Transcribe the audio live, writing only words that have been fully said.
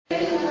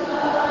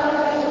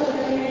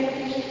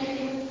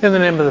In the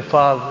name of the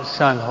Father, the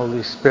Son,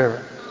 Holy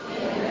Spirit.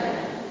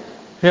 Amen.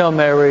 Hail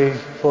Mary,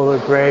 full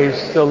of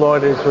grace, the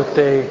Lord is with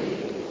thee.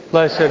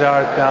 Blessed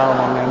art thou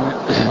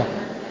among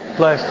women.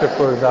 Blessed the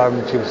fruit of thy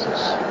womb,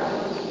 Jesus.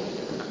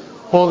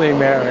 Holy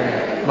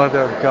Mary,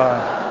 Mother of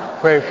God,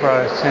 pray for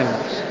us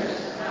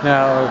sinners,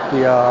 now at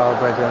the hour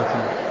of our death.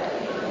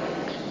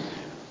 Amen.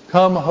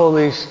 Come,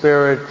 Holy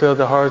Spirit, fill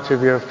the hearts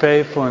of your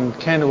faithful and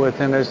kindle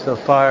within us the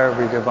fire of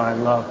your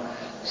divine love.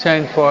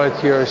 Send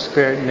forth your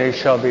Spirit, and they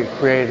shall be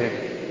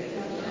created.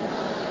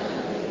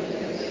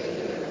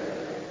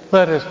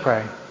 Let us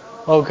pray.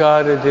 O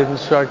God, who did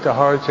instruct the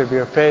hearts of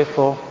your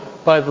faithful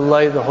by the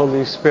light of the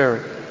Holy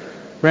Spirit,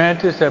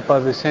 grant us that by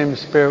the same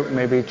Spirit we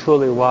may be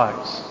truly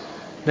wise,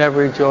 and ever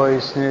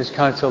rejoice in his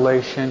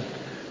consolation,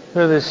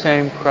 through the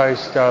same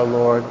Christ our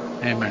Lord.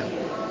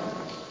 Amen.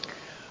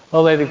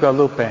 O Lady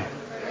Guadalupe,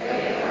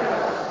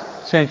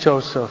 Saint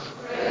Joseph,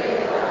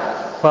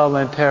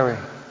 Voluntary,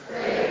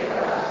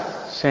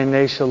 Saint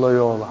Ignatius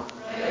Loyola,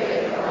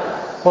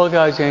 all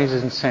God's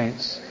angels and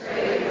saints,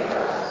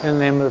 in the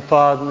name of the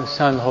Father, and the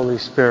Son, and the Holy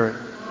Spirit.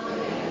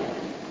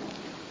 Amen.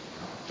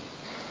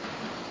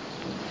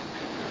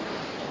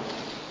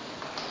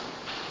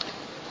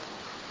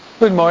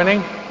 Good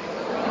morning.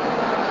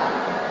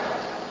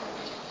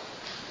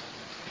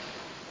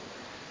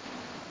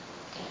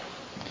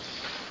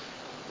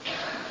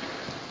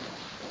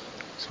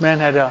 This man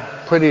had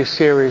a pretty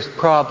serious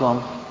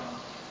problem,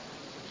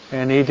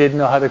 and he didn't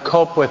know how to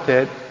cope with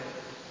it.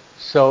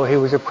 So he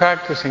was a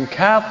practicing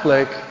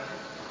Catholic.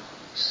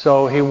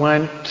 So he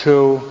went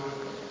to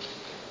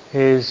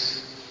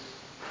his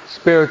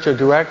spiritual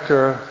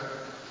director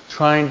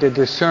trying to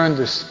discern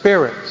the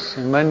spirits.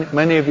 And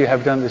many of you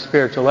have done the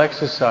spiritual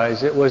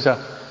exercise. It was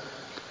a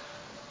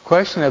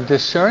question of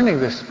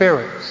discerning the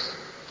spirits.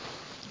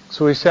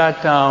 So he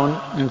sat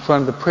down in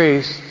front of the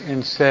priest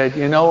and said,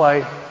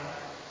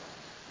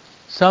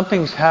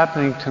 something's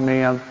happening to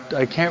me.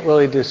 I can't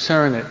really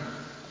discern it.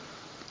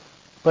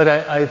 But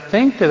I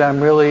think that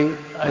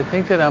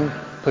I'm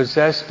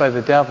possessed by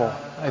the devil.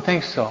 I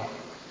think so.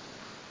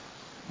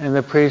 And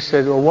the priest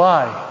said, well,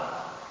 why?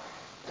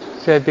 He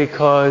said,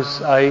 because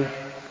I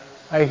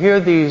hear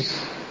these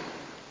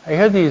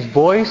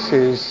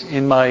voices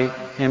in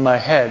my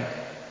head.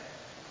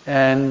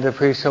 And the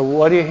priest said, well,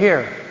 what do you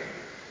hear?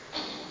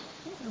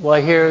 Well,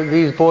 I hear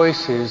these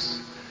voices.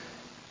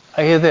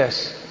 I hear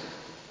this.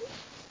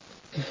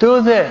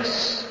 Do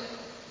this.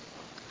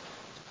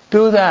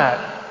 Do that.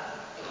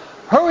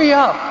 Hurry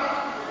up.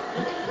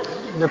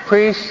 The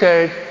priest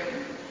said,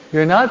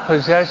 you're not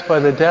possessed by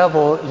the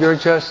devil, you're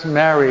just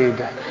married.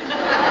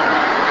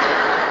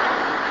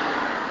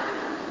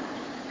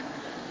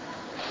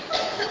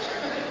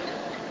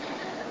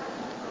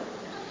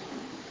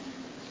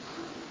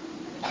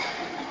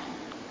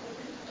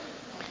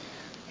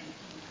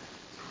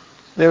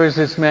 There was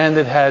this man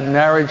that had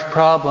marriage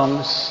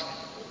problems,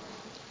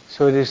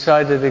 so he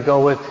decided to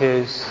go with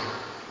his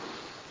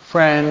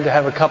friend to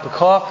have a cup of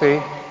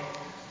coffee,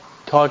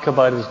 talk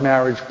about his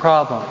marriage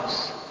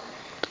problems.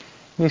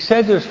 And he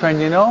said to his friend,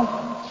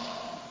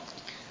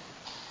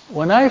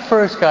 when I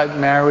first got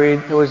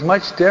married, it was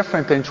much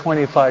different than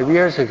 25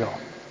 years ago.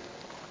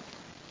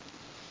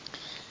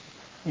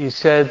 He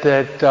said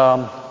that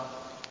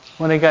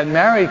when I got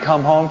married,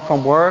 come home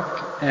from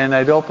work, and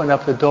I'd open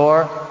up the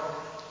door,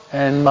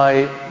 and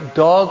my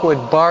dog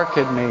would bark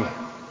at me.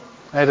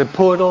 I had a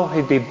poodle,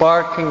 he'd be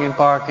barking and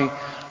barking.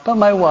 But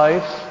my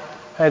wife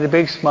had a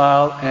big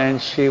smile,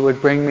 and she would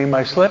bring me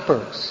my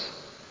slippers.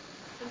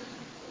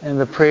 And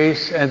the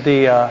priest,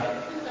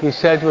 he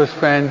said to his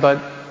friend, but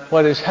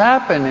what has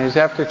happened is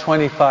after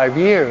 25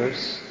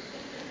 years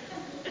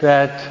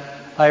that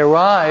I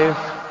arrive,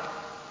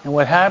 and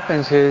what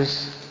happens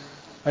is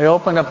I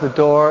open up the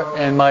door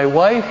and my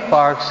wife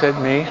barks at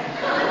me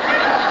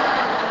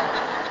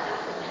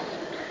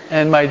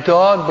and my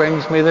dog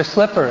brings me the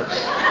slippers.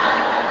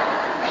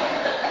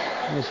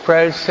 And his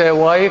friend said,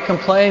 why are you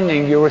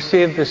complaining? You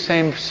received the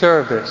same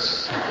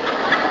service.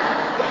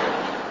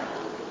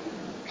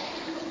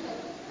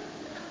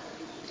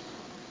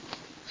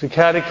 It's a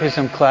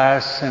catechism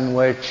class in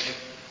which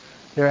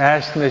they're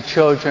asking the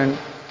children,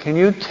 can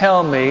you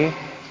tell me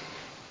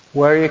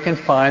where you can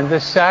find the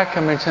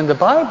sacraments in the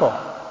Bible?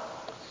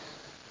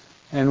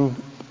 And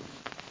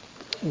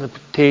the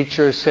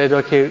teacher said,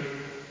 okay,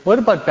 what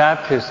about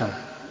baptism?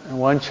 And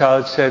one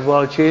child said,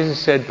 well, Jesus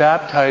said,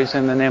 baptize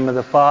in the name of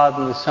the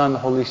Father, and the Son, and the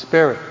Holy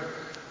Spirit.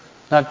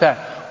 Not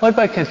that. What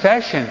about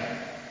confession?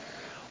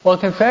 Well,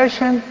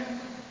 confession,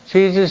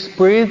 Jesus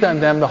breathed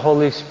on them the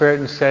Holy Spirit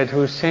and said,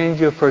 whose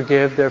sins you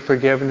forgive, they're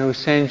forgiven. Whose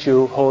sins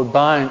you hold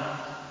bound,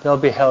 they'll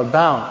be held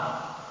bound.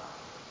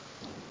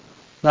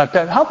 Not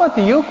that. How about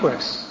the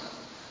Eucharist?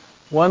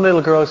 One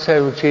little girl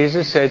said, well,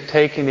 Jesus said,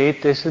 take and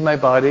eat, this is my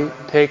body.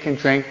 Take and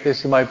drink,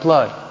 this is my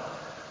blood.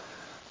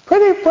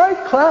 Pretty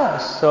bright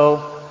class.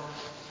 So,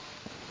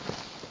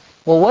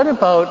 well, what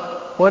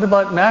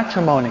about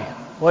matrimony?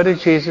 What did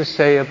Jesus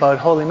say about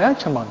holy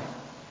matrimony?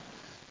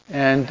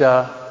 And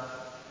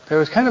there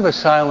was kind of a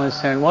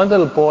silence, and one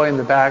little boy in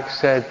the back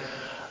said,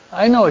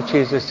 I know what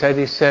Jesus said.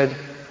 He said,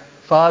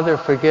 Father,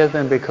 forgive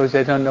them because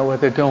they don't know what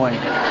they're doing.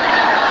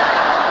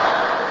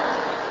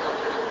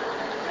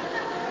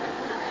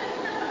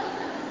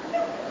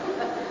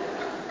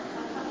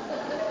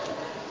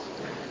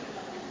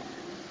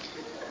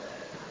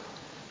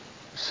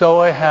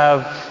 So I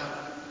have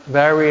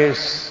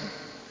various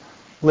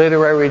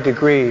literary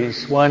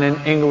degrees, one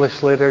in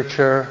English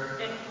literature,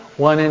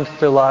 one in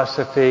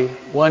philosophy,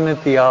 one in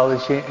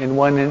theology, and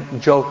one in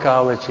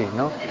jokeology,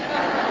 no?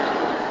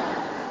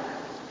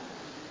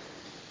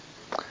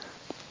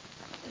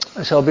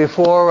 So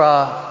before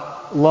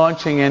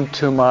launching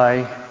into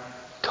my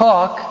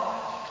talk,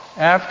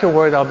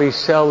 afterward I'll be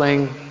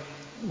selling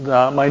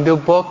my new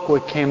book,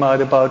 which came out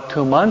about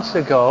 2 months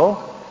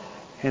ago,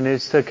 and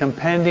it's the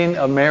Compendium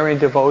of Marian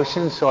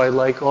Devotion, so I'd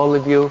like all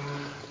of you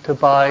to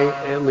buy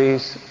at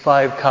least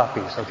 5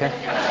 copies, okay?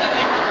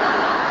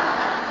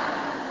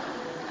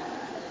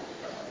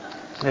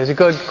 It's a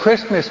good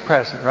Christmas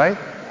present, right?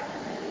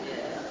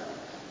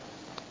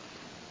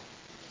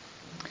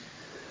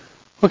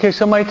 Okay,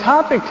 so my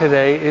topic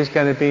today is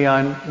going to be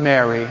on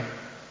Mary.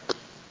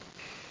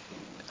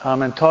 I'm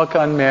going to talk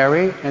on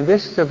Mary, and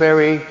this is a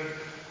very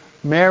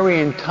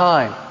Marian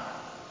time.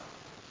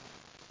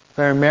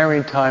 Very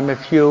Marian time.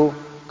 If you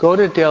go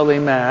to daily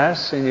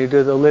Mass and you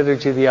do the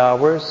Liturgy of the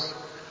Hours,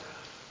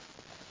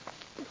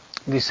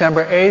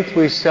 December 8th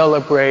we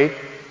celebrate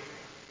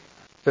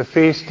the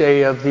feast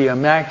day of the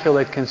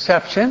Immaculate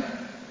Conception,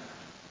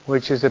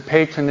 which is the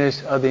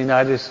patroness of the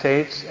United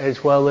States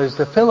as well as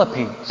the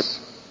Philippines.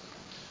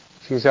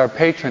 She's our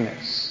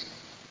patroness.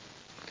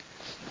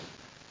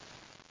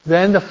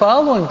 Then the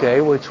following day,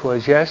 which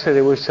was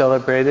yesterday, we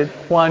celebrated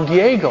Juan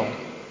Diego.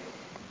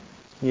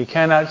 You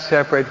cannot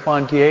separate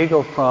Juan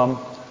Diego from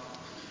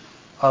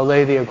Our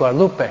Lady of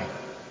Guadalupe.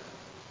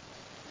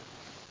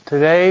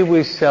 Today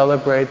we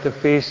celebrate the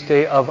feast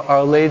day of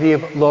Our Lady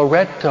of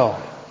Loreto,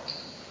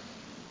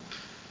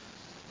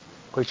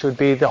 which would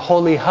be the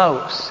Holy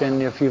House.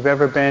 And if you've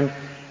ever been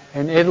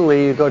in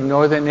Italy, you go to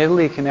northern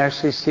Italy, you can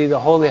actually see the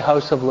Holy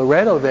House of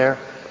Loreto there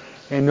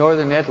in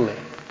northern Italy,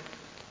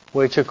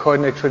 which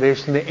according to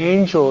tradition, the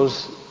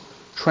angels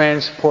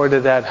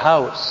transported that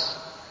house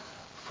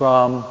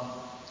from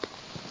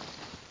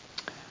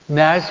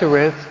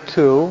Nazareth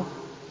to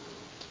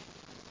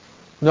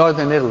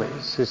northern Italy.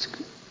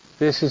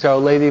 This is Our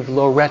Lady of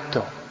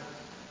Loreto.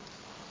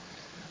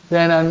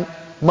 Then on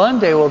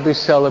Monday we'll be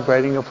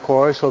celebrating, of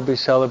course, Our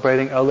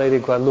Lady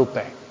of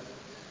Guadalupe.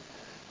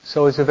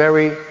 So it's a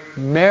very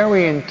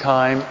Marian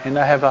time, and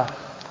I have a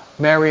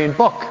Marian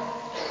book.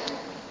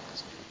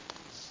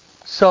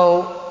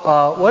 So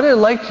what I'd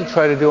like to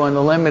try to do in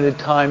the limited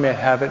time I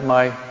have at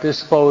my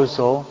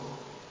disposal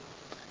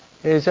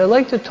is I'd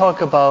like to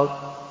talk about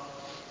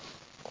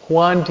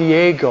Juan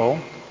Diego,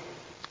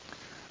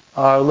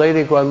 Our Lady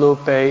of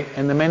Guadalupe,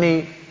 and the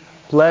many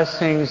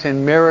blessings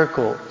and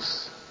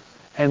miracles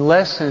and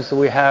lessons that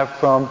we have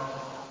from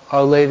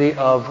Our Lady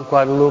of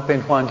Guadalupe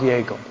and Juan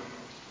Diego.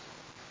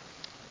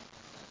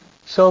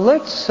 So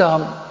let's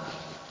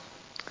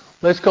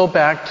go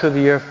back to the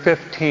year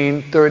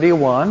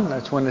 1531.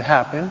 That's when it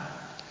happened.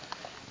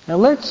 Now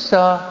let's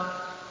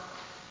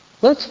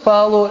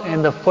follow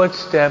in the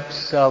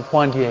footsteps of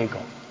Juan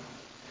Diego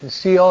and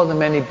see all the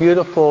many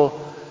beautiful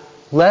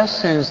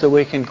lessons that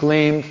we can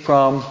glean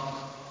from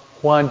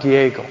Juan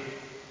Diego.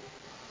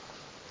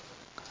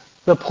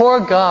 The poor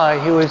guy,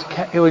 he was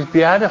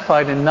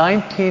beatified in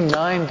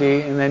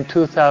 1990 and then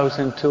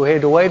 2002. He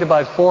had to wait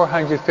about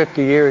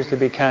 450 years to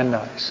be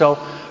canonized. So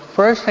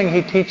first thing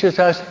he teaches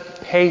us,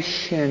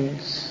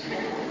 patience.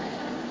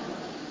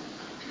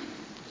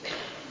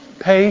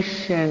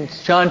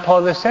 Patience. John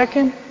Paul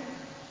II,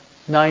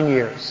 9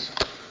 years.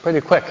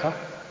 Pretty quick, huh?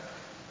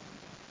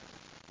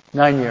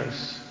 9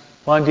 years.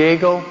 Juan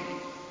Diego,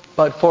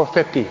 about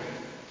 450.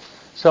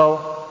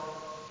 So,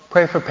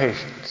 pray for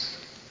patience.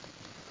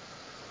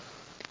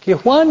 Okay,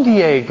 Juan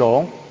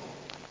Diego,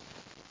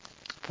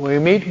 we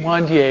meet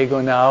Juan Diego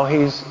now.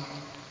 He's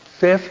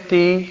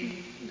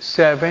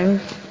 57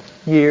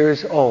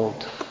 years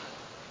old.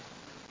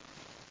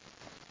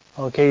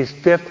 Okay, he's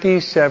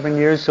 57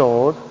 years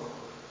old.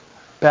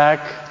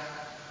 Back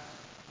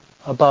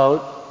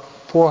about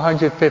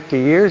 450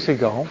 years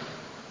ago,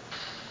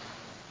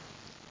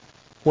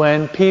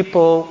 when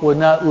people would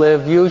not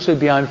live usually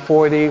beyond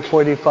 40,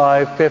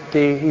 45,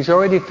 50. He's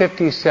already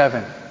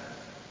 57.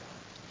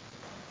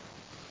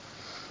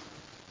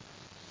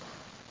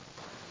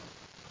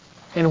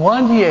 And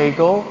Juan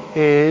Diego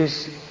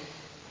is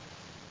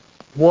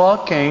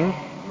walking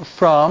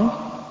from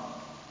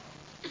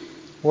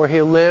where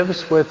he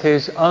lives with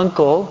his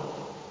uncle,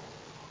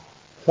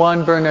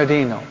 Juan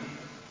Bernardino.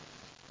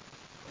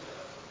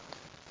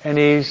 And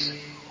he's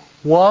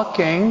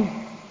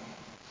walking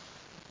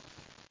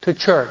to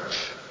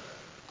church.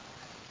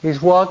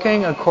 He's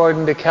walking,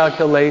 according to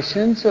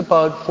calculations,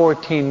 about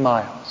 14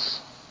 miles.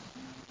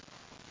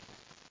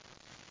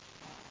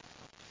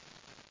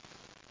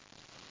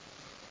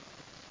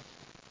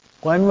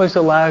 When was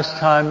the last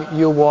time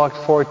you walked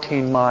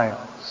 14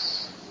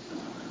 miles?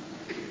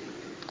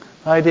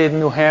 I did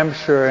New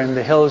Hampshire, in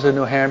the hills of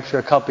New Hampshire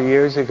a couple of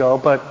years ago,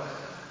 but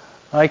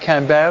I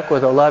came back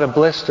with a lot of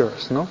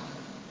blisters, no?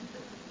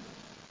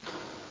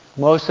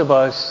 Most of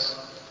us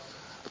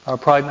are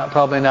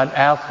probably not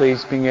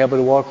athletes being able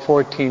to walk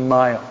 14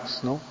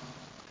 miles, no?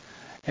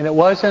 And it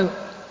wasn't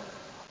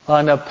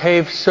on a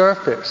paved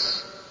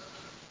surface.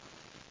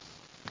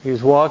 He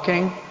was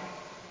walking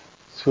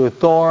through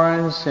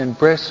thorns and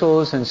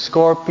bristles and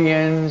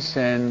scorpions,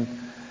 and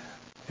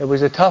it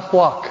was a tough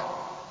walk.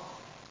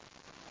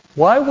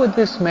 Why would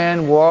this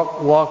man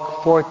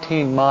walk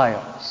 14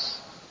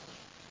 miles?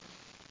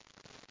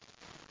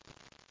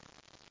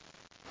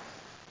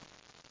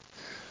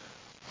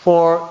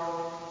 For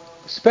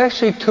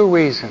especially two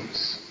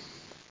reasons.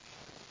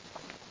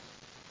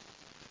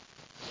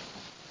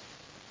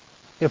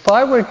 If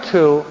I were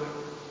to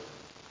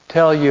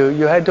tell you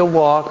you had to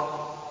walk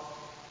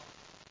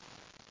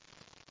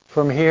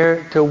from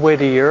here to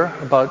Whittier,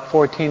 about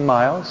 14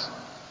 miles,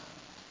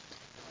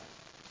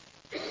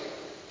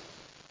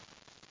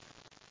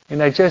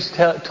 and I just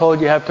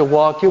told you have to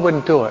walk, you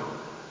wouldn't do it.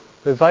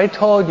 But if I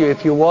told you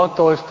if you walk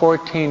those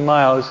 14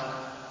 miles,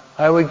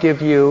 I would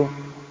give you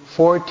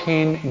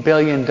 $14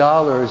 billion,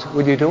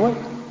 would you do it?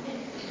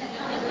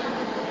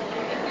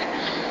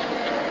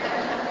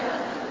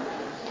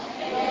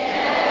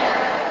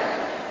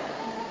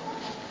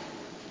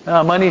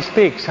 Money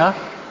speaks, huh?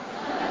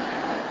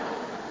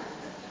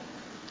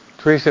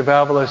 Teresa of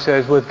Avila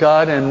says, with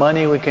God and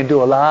money we can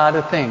do a lot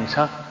of things,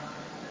 huh?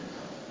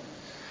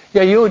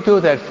 Yeah, you would do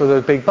that for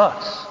the big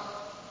bucks.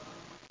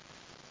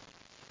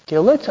 Okay,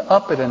 let's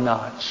up it a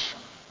notch.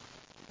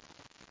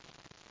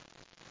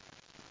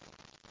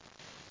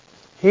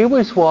 He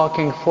was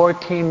walking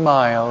 14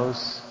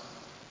 miles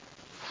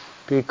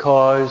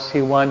because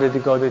he wanted to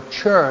go to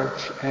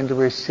church and to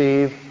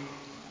receive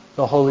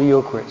the Holy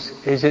Eucharist.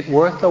 Is it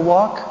worth the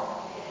walk?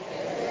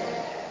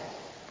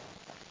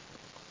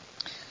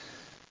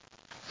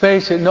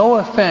 Face it, no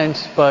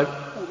offense, but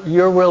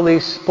you're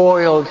really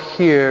spoiled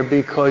here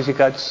because you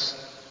got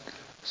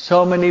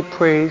so many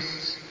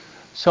priests,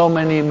 so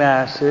many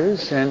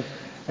masses, and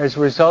as a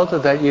result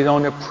of that you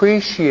don't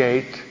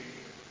appreciate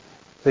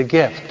the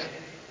gift.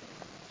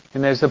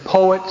 And as the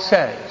poet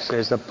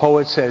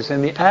says,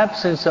 in the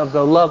absence of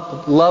the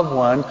loved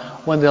one,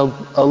 when a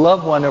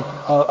loved one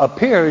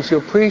appears, you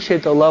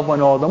appreciate the loved one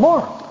all the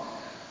more.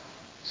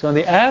 So in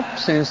the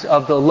absence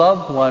of the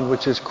loved one,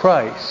 which is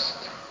Christ,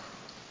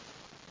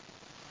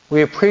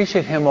 we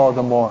appreciate him all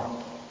the more.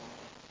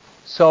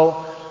 So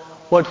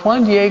what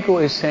Juan Diego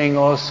is saying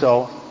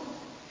also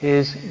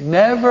is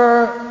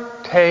never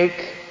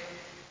take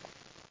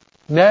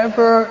the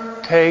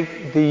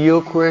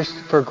Eucharist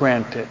for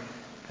granted.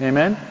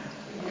 Amen?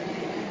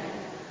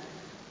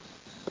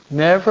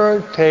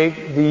 Never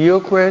take the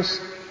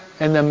Eucharist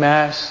and the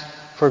Mass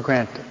for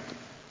granted.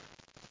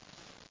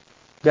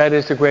 That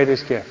is the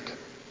greatest gift.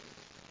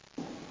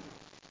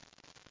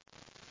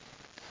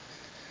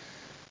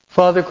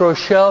 Father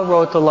Groeschel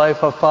wrote the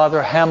life of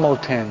Father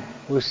Hamilton,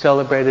 who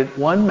celebrated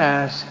one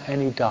Mass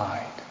and he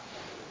died.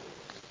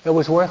 It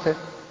was worth it.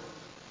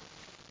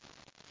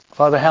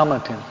 Father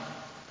Hamilton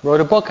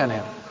wrote a book on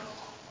him.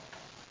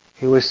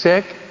 He was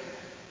sick.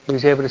 He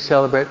was able to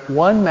celebrate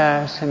one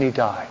Mass and he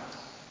died.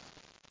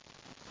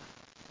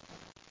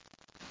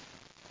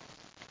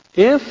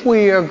 If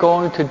we are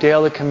going to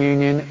daily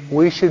communion,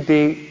 we should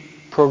be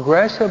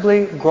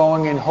progressively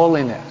growing in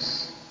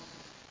holiness.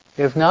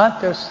 If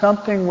not, there's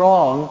something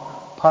wrong,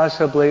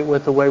 possibly,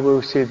 with the way we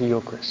receive the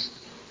Eucharist.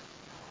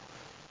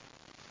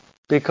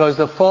 Because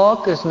the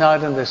fault is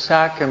not in the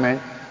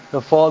sacrament,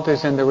 the fault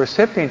is in the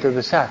recipient of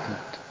the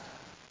sacrament.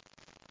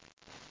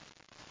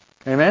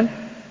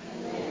 Amen?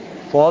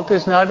 Fault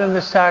is not in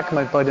the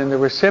sacrament, but in the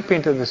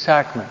recipient of the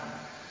sacrament.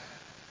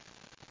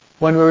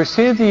 When we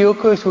receive the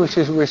Eucharist, we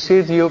should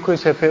receive the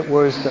Eucharist if it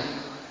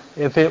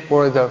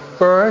were the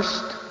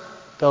first,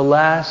 the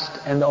last,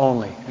 and the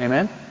only.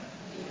 Amen?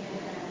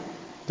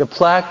 The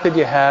plaque that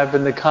you have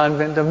in the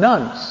convent of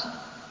nuns.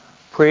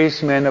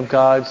 Priests, men of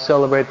God,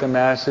 celebrate the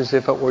Mass as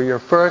if it were your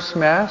first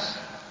Mass,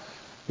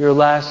 your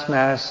last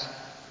Mass,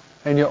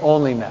 and your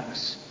only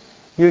Mass.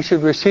 You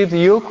should receive the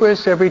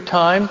Eucharist every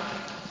time,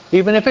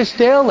 even if it's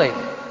daily.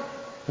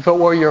 If it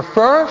were your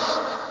first,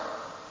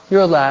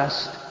 your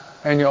last,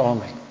 and your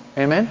only.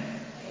 Amen?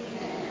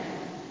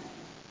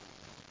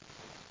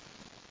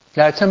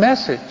 That's a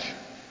message.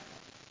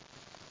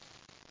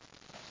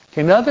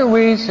 Another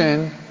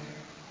reason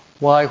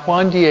why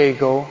Juan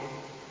Diego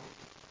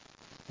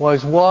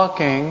was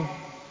walking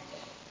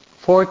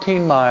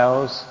 14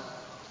 miles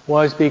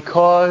was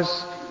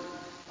because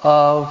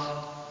of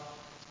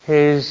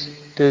his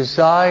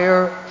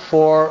desire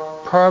for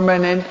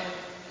permanent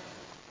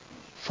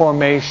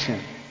formation.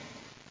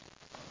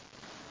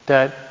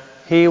 That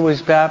he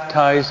was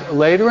baptized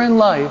later in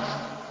life,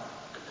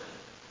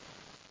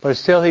 but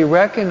still he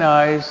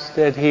recognized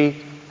that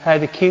he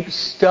had to keep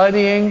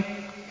studying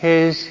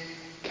his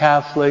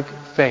Catholic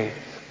faith.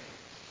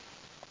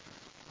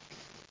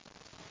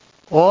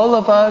 All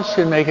of us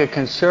should make a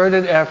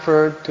concerted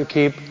effort to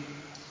keep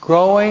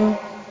growing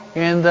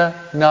in the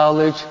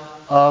knowledge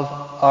of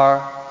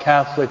our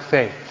Catholic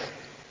faith.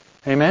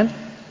 Amen?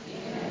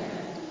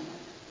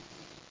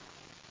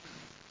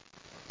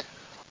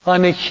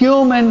 On a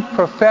human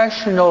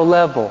professional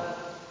level,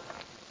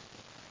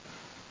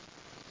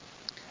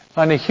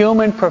 in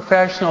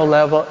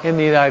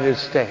the United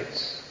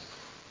States,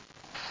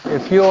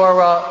 if you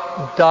are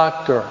a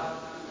doctor,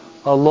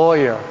 a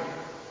lawyer,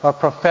 a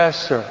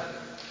professor,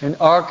 an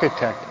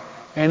architect,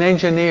 an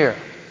engineer,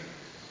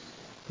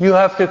 you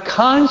have to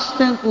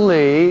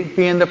constantly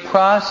be in the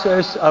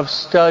process of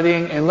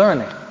studying and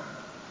learning.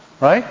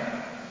 Right?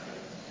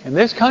 In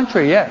this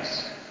country,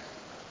 yes.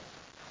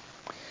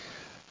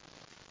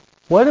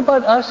 What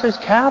about us as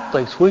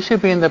Catholics? We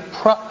should be in the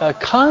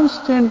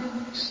constant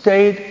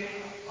state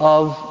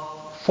of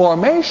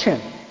formation.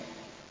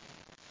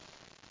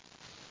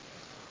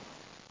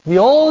 The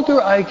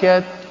older I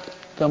get,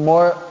 the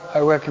more I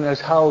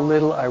recognize how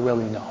little I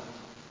really know.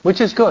 Which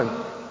is good.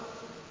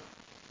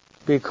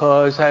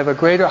 Because I have a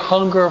greater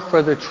hunger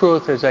for the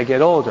truth as I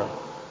get older.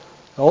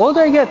 The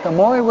older I get, the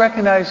more I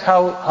recognize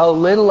how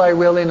little I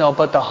really know.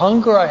 But the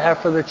hunger I have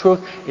for the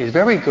truth is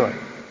very good.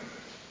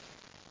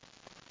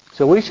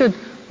 So we should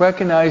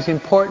recognize the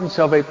importance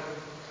of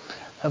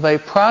a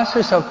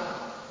process of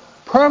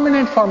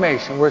permanent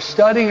formation. We're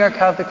studying our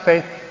Catholic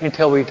faith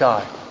until we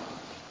die.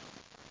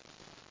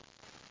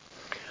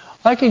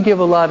 I can give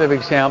a lot of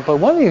examples.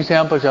 One of the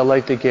examples I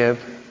like to give,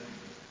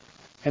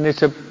 and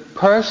it's a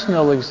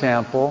personal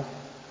example.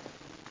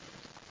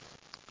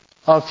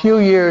 A few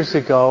years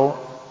ago,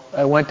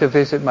 I went to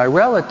visit my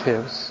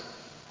relatives,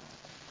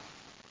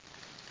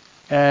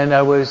 and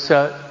I was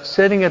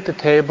sitting at the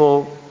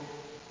table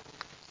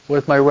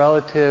with my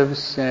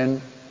relatives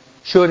and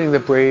shooting the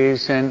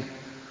breeze, and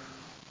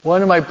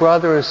one of my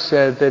brothers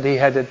said that he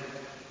had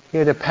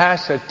to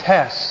pass a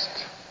test,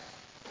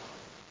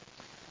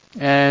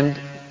 and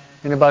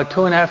in about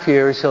 2.5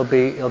 years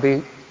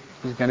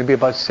he's going to be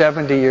about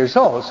 70 years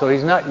old, so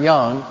he's not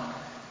young,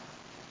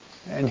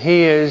 and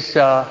he is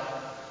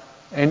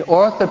an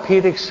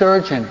orthopedic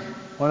surgeon.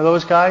 One of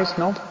those guys,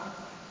 no?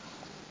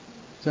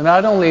 So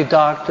not only a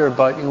doctor,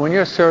 but when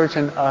you're a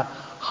surgeon, a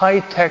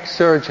high-tech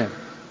surgeon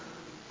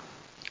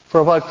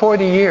for about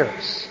 40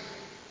 years.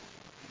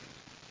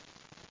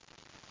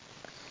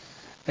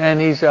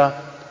 And he's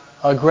a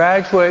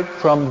graduate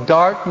from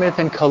Dartmouth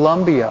and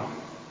Columbia.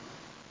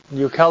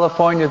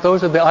 California,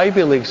 those are the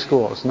Ivy League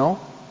schools, no?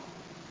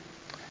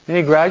 And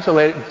he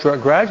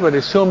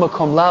graduated summa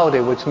cum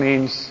laude, which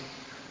means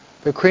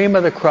the cream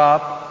of the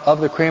crop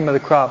of the cream of the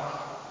crop.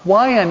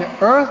 Why on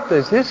earth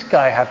does this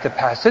guy have to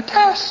pass a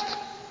test?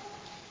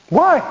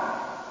 Why?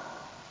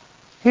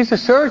 He's a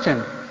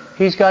surgeon.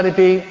 He's got to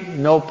be,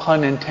 no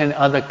pun intended,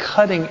 on the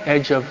cutting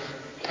edge of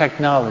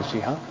technology,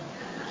 huh?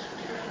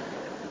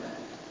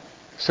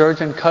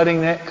 Surgeon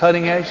cutting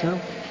edge, no?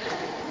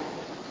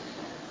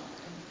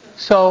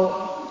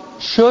 So,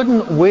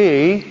 shouldn't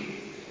we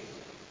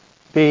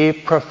be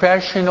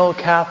professional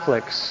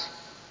Catholics?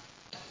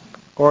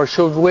 Or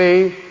should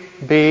we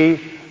be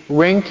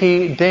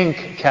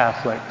rinky-dink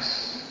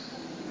Catholics?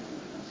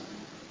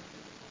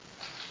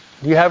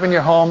 Do you have in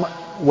your home,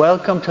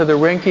 welcome to the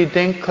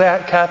rinky-dink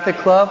Catholic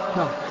Club?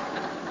 No.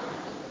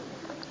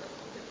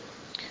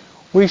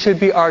 We should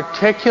be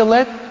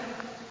articulate,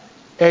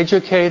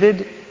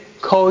 educated,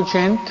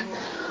 cogent,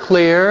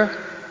 clear,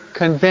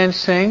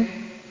 convincing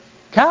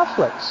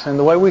Catholics in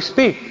the way we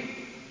speak,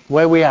 the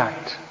way we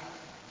act.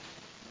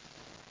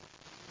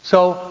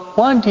 So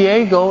Juan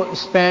Diego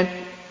spent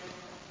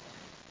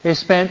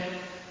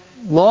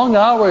long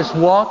hours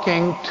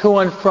walking to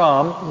and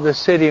from the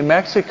city of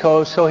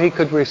Mexico so he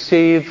could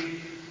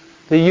receive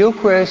the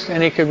Eucharist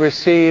and he could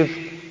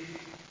receive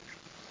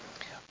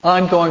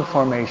ongoing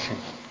formation.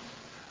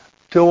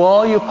 Do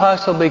all you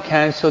possibly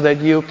can so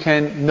that you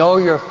can know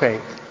your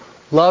faith,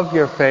 love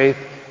your faith,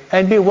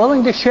 and be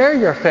willing to share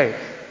your faith.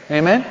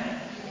 Amen?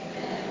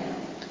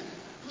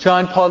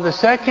 John Paul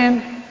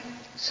II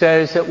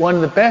says that one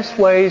of the best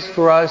ways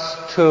for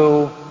us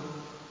to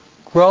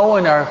grow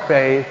in our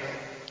faith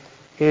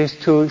is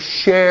to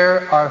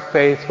share our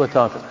faith with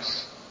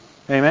others.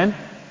 Amen?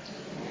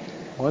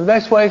 One of the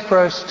best ways for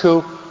us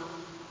to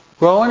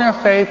grow in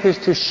our faith is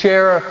to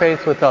share our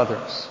faith with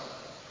others.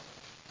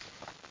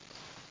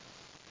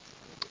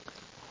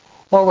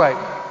 All right.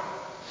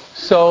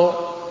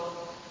 So,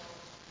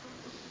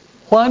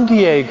 Juan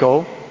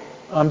Diego,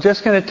 I'm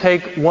just going to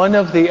take one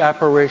of the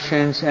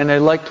apparitions and I'd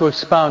like to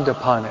expound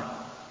upon it.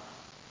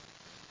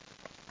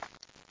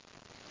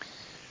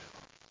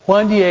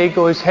 Juan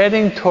Diego is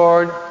heading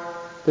toward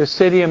the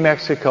city of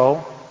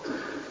Mexico.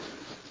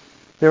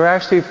 There are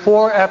actually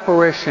 4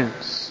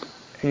 apparitions.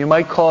 And you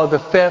might call the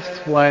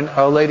 5th when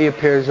Our Lady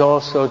appears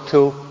also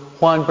to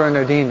Juan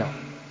Bernardino.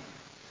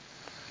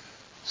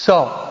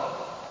 So,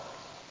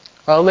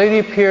 Our Lady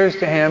appears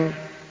to him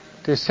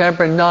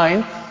December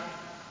 9th,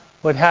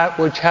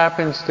 which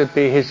happens to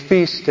be his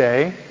feast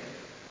day.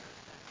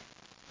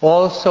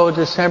 Also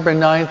December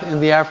 9th in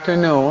the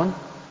afternoon.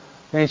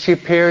 And she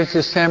appears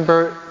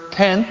December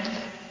 10th,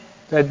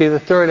 that'd be the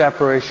 3rd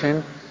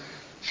apparition.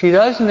 She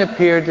doesn't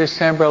appear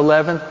December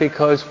 11th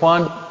because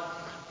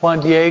Juan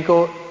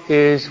Diego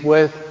is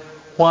with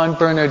Juan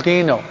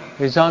Bernardino,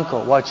 his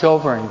uncle, watch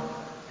over him,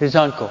 his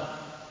uncle.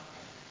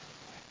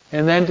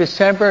 And then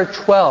December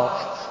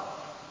 12th.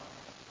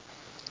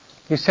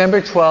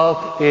 December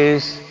 12th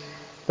is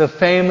the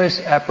famous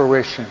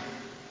apparition.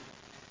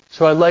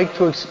 So I'd like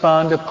to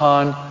expound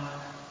upon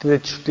the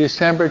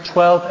December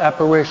 12th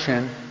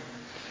apparition.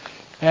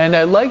 And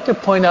I'd like to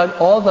point out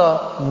all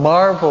the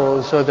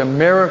marvels or the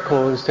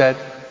miracles that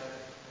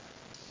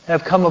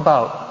have come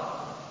about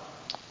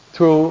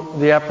through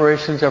the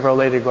apparitions of Our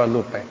Lady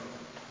Guadalupe.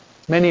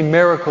 Many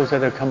miracles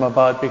that have come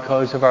about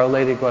because of Our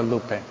Lady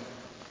Guadalupe.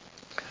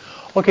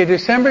 Okay,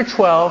 December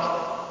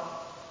 12th,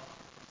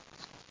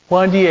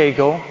 Juan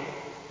Diego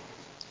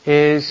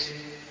is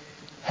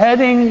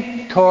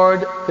heading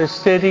toward the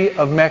city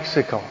of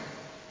Mexico.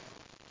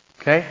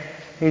 Okay?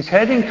 He's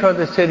heading toward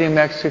the city of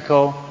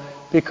Mexico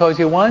because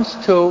he wants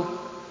to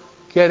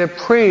get a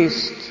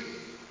priest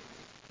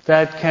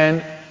that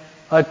can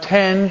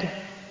attend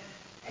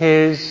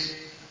his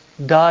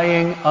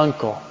dying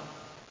uncle.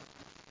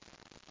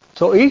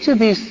 So each of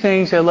these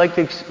things, I'd like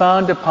to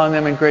expound upon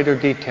them in greater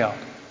detail.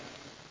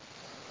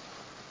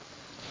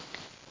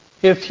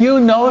 If you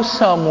know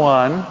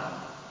someone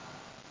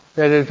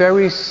that is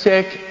very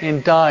sick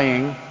and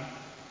dying,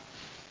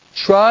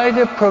 try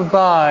to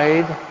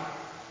provide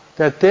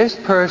that this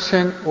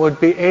person would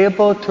be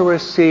able to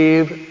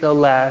receive the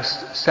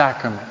last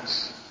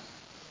sacraments.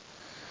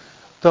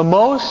 The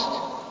most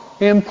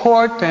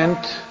important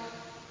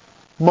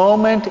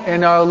moment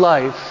in our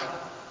life,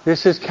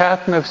 this is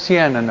Catherine of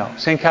Siena now,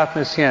 St.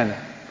 Catherine of Siena,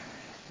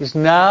 is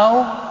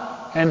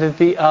now and at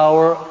the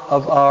hour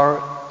of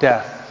our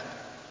death.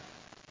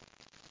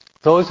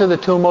 Those are the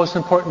two most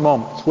important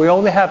moments. We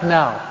only have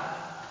now.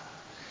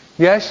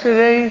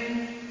 Yesterday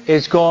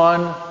is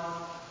gone.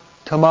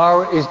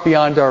 Tomorrow is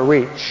beyond our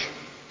reach.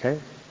 Okay?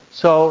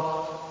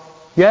 So,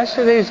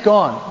 yesterday is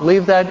gone.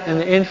 Leave that in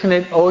the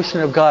infinite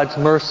ocean of God's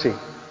mercy.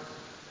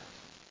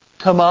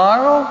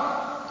 Tomorrow,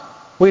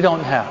 we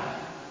don't have.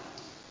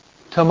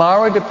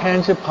 Tomorrow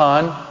depends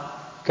upon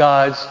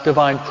God's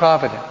divine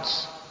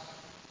providence.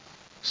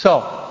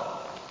 So,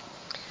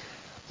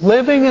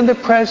 living in the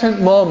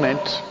present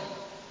moment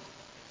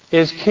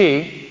is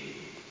key.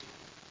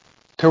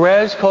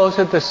 Therese calls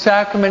it the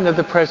sacrament of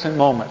the present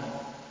moment.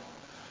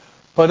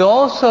 But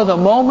also the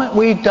moment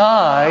we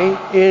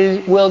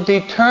die will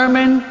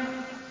determine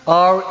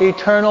our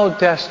eternal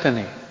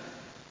destiny.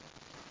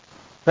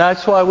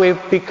 That's why we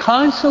be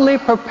constantly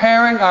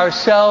preparing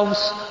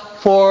ourselves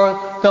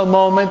for the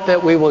moment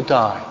that we will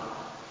die.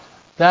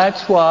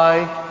 That's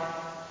why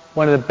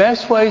one of the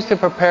best ways to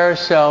prepare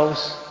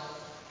ourselves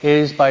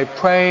is by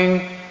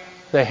praying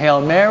the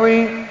Hail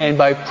Mary and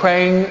by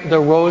praying the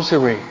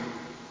Rosary.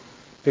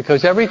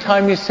 Because every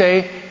time you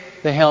say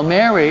the Hail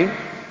Mary,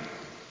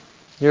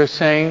 you're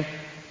saying,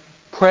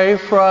 pray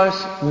for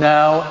us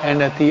now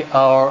and at the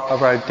hour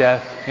of our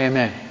death.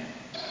 Amen.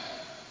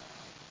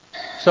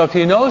 So if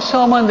you know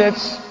someone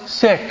that's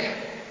sick,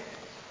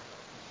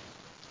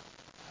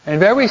 and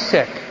very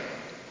sick,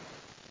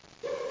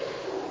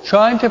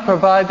 trying to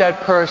provide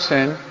that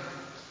person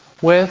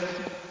with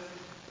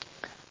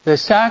the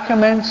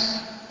sacraments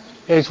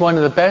is one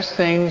of the best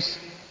things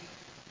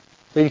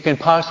that you can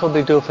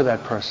possibly do for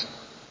that person.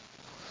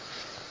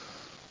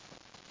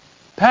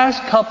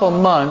 Past couple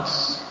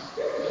months,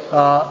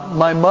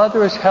 my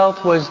mother's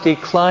health was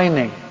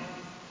declining.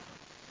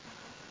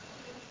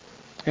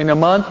 In a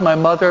month, my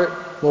mother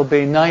will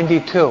be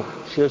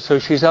 92, so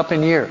she's up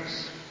in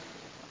years.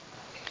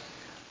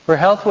 Her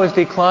health was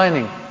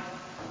declining.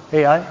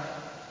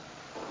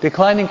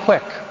 Declining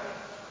quick.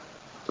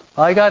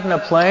 I got in a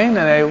plane and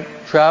I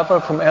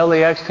traveled from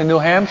LAX to New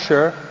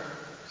Hampshire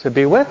to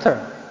be with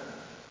her.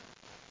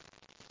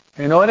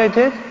 You know what I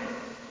did?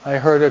 I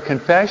heard her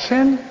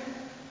confession.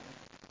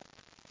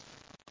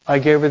 I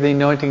gave her the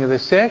anointing of the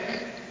sick.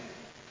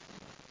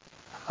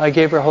 I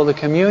gave her Holy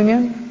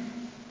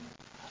Communion.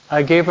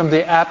 I gave him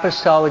the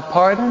apostolic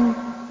pardon.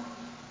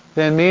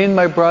 Then me and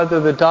my brother,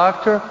 the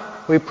doctor,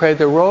 we prayed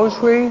the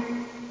Rosary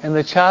and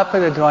the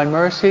Chaplet of Divine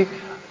Mercy.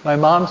 My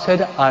mom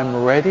said,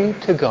 I'm ready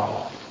to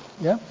go.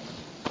 Yeah.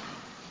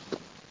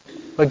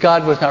 But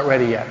God was not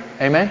ready yet.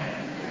 Amen?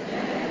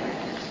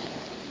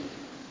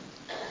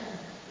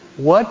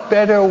 What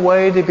better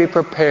way to be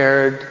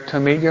prepared to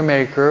meet your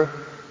Maker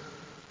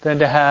than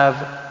to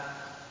have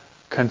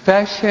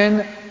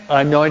confession,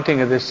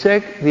 anointing of the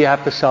sick, the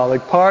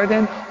apostolic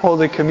pardon,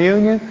 Holy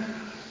Communion,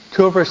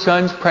 two of her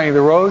sons praying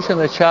the Rosary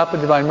and the Chaplet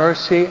of Divine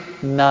Mercy?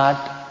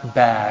 Not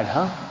bad,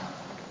 huh?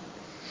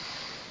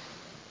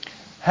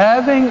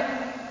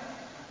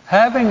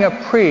 Having a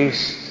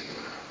priest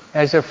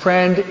as a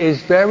friend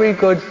is very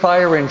good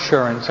fire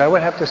insurance, I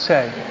would have to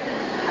say.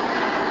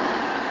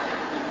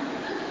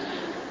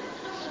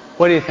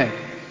 What do you think?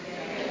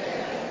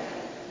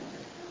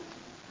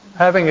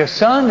 Having a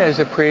son as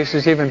a priest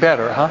is even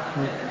better, huh?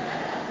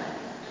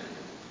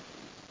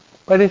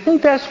 But I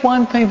think that's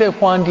one thing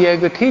that Juan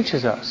Diego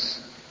teaches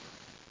us,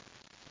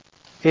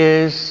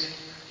 is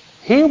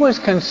He was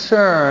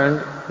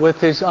concerned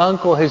with his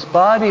uncle, his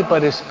body,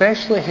 but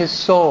especially his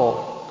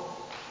soul.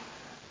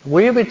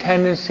 We have a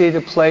tendency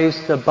to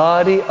place the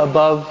body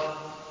above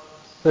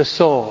the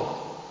soul.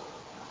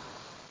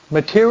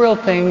 Material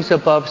things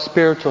above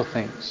spiritual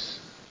things.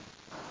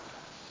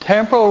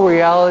 Temporal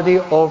reality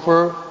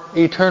over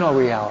eternal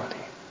reality.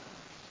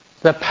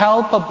 The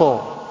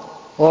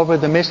palpable over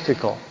the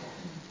mystical.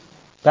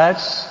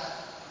 That's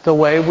the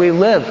way we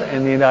live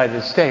in the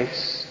United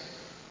States.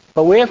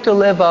 But we have to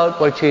live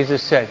out what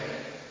Jesus said.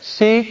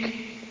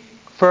 Seek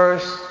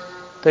first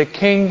the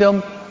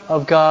kingdom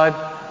of God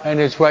and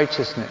His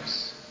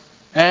righteousness.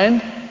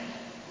 And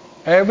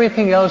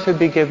everything else will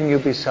be given you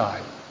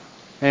beside.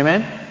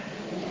 Amen?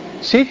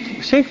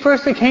 Seek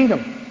first the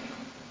kingdom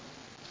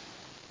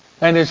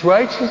and His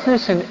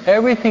righteousness, and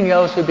everything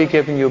else will be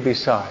given you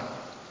beside.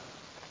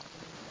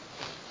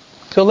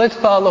 So let's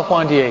follow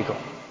Juan Diego.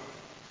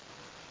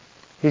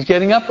 He's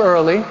getting up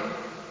early,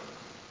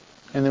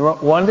 and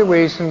one of the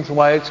reasons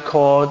why it's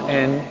called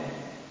in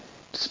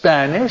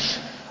Spanish,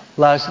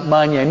 Las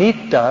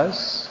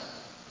Mañanitas,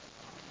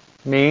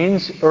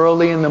 means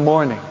early in the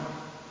morning.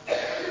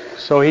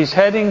 So he's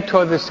heading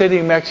toward the city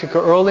of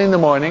Mexico early in the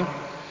morning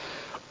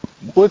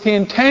with the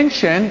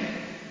intention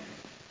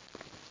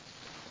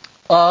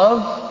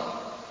of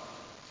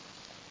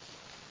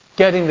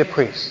getting the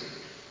priest.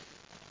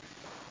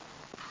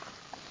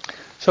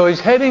 So he's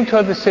heading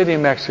toward the city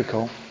of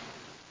Mexico.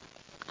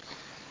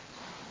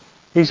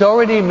 He's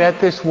already met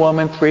this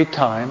woman 3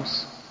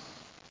 times.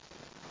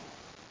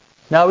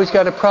 Now he's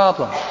got a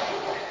problem.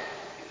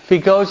 If he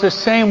goes the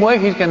same way,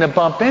 he's going to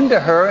bump into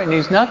her, and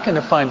he's not going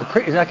to find the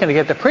priest. He's not going to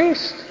get the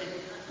priest.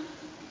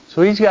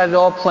 So he's got it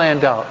all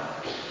planned out.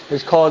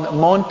 It's called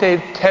Monte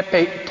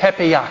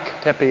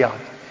Tepeyac.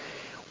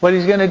 What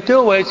he's going to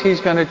do is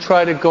he's going to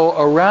try to go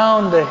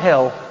around the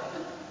hill.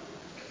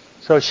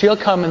 So she'll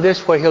come in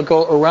this way. He'll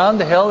go around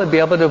the hill and be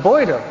able to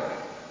avoid her.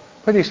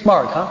 Pretty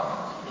smart, huh?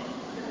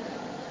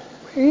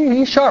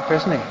 He's sharp,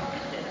 isn't he?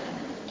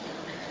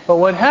 But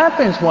what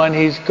happens when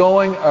he's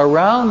going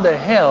around the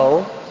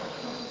hill,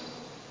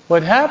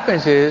 what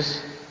happens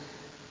is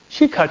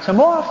she cuts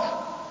him off.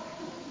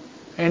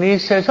 And he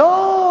says,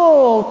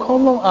 "Oh,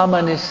 como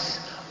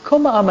amaneció."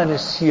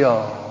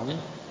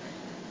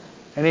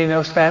 And he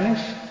knows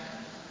Spanish?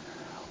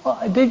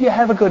 Well, did you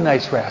have a good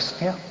night's rest?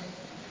 Yeah.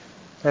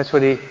 That's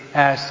what he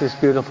asked this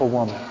beautiful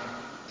woman.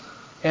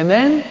 And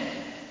then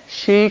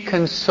she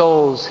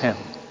consoles him.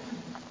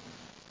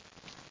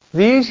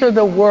 These are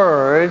the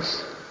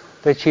words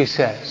that she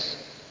says.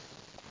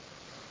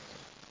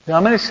 Now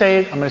I'm going to say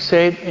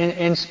it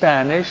in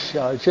Spanish,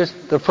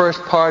 just the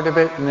first part of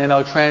it, and then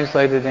I'll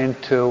translate it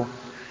into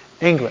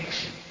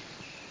English.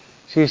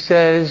 She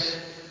says,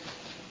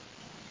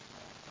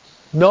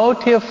 "No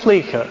te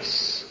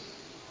aflijas,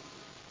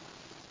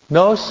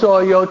 no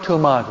soy yo tu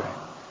madre.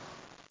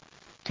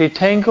 Te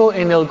tengo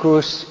en el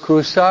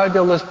cruzar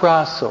de los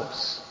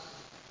brazos.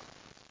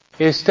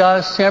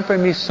 Estás siempre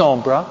en mi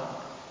sombra.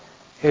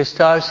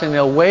 Estás en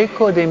el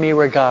hueco de mi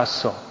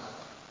regazo."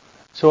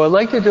 So what I'd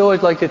like to do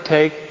is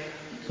take,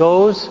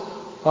 those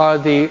are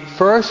the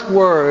first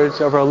words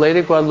of Our Lady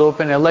of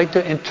Guadalupe, and I'd like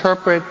to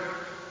interpret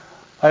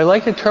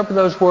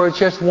those words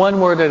just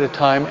one word at a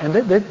time, and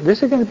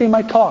this is going to be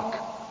my talk.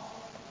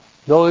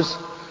 Those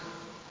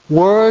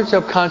words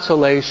of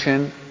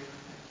consolation,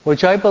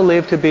 which I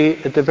believe to be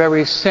at the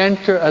very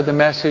center of the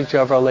message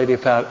of Our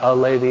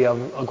Lady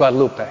of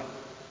Guadalupe.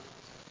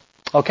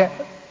 Okay?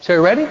 So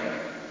you ready?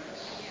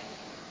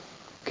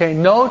 Okay,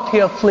 no te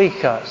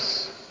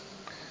aflijas.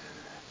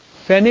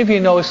 If any of you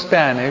know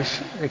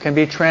Spanish, it can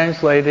be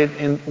translated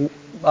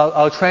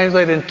I'll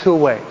translate it in 2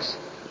 ways.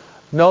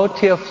 No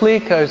te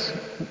aflijas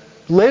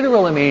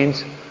literally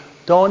means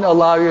don't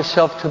allow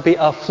yourself to be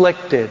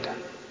afflicted.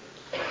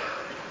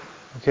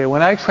 Okay,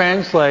 when I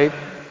translate,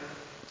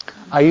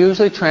 I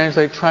usually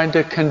translate trying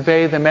to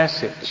convey the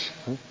message.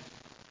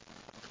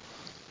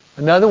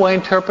 Another way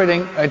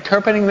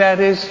interpreting that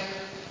is,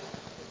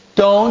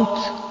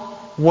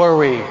 don't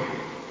worry.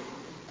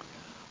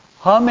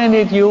 How many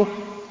of you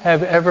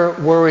have ever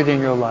worried in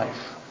your life?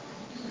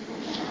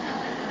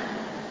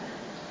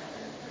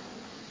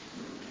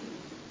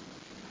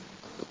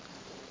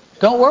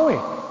 Don't worry.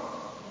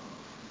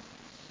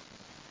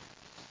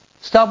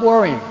 Stop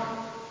worrying.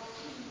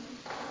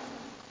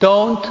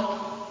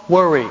 Don't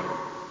worry.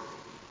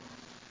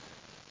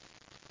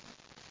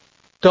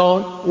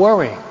 Don't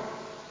worry. I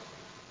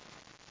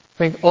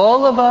think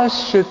all of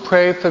us should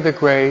pray for the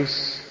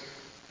grace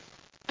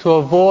to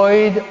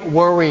avoid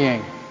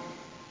worrying.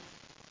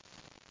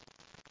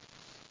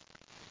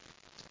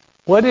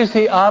 What is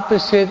the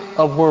opposite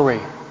of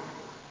worry?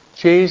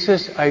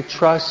 Jesus, I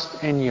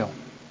trust in you.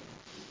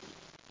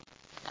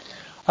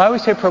 I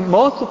would say for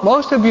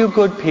most of you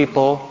good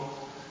people,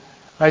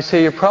 I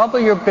say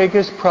your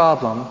biggest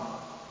problem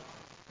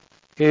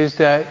is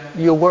that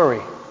you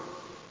worry.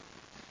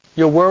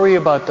 You worry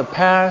about the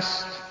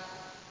past.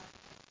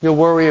 You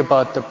worry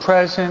about the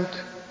present.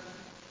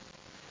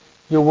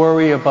 You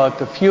worry about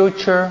the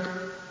future.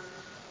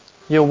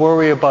 You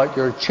worry about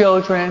your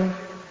children.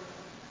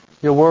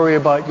 You'll worry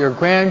about your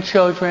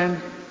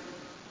grandchildren.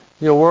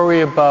 You'll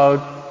worry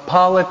about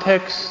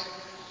politics.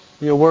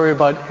 You'll worry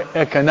about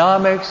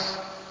economics.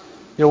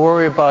 You'll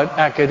worry about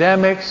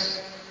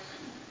academics.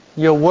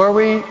 You'll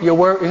worry.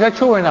 Is that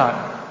true or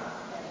not?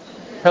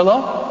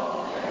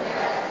 Hello?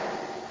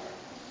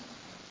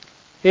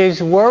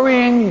 Is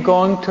worrying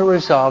going to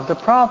resolve the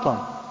problem?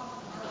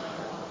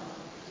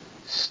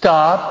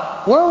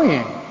 Stop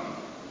worrying.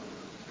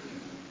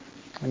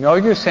 I know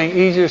you're saying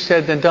easier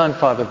said than done,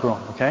 Father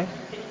Broom, okay?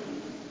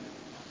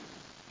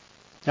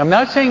 I'm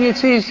not saying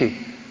it's easy,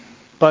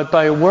 but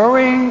by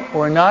worrying,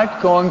 we're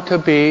not going to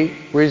be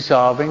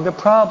resolving the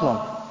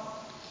problem.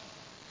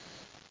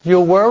 You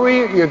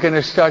worry, you're going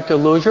to start to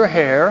lose your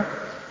hair.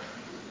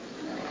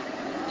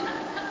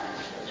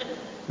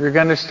 You're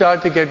going to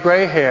start to get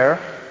gray hair.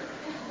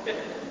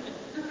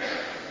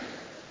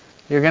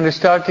 You're going to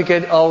start to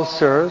get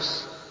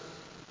ulcers.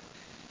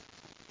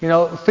 You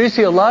know,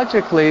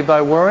 physiologically,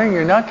 by worrying,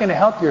 you're not going to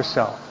help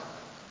yourself.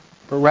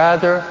 But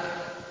rather,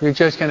 you're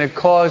just going to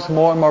cause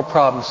more and more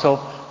problems. So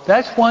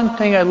that's one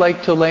thing I'd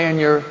like to lay on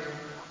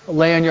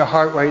your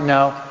heart right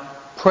now.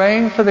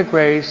 Praying for the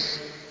grace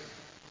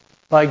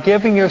by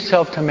giving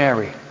yourself to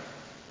Mary.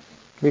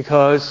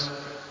 Because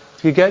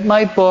if you get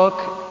my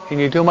book and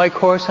you do my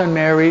course on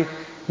Mary,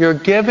 you're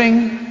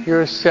giving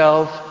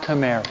yourself to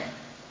Mary.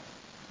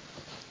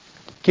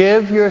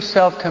 Give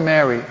yourself to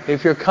Mary.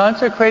 If you're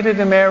consecrated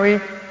to Mary,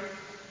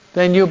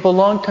 then you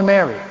belong to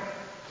Mary.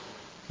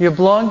 You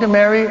belong to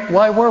Mary,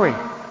 why worry?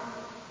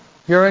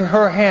 You're in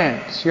her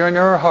hands. You're in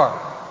her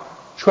heart.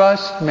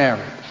 Trust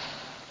Mary.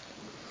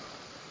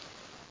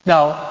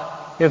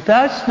 Now, if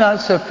that's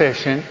not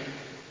sufficient,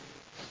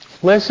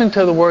 listen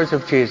to the words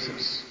of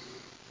Jesus.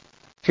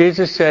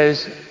 Jesus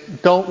says,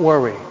 don't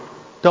worry.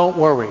 Don't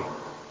worry.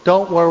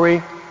 Don't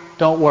worry.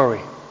 Don't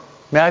worry.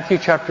 Matthew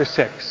chapter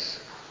 6.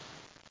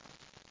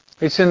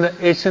 It's in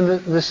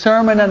the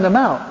Sermon on the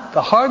Mount.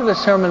 The heart of the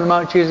Sermon on the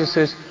Mount, Jesus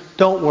says,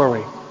 don't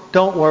worry.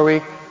 Don't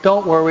worry.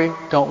 Don't worry.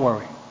 Don't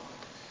worry.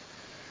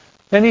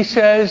 Then he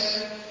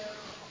says,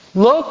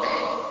 look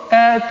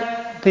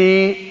at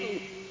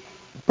the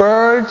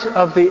birds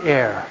of the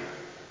air.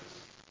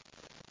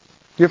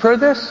 You've heard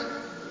this?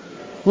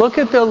 Look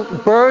at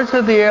the birds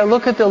of the air.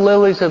 Look at the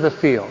lilies of the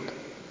field.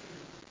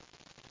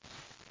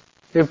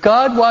 If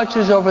God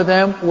watches over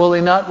them, will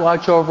He not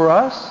watch over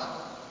us?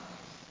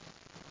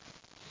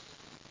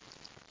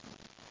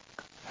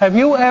 Have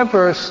you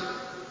ever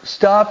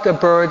stopped a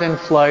bird in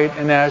flight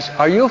and asked,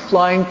 are you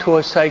flying to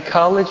a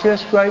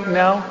psychologist right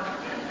now?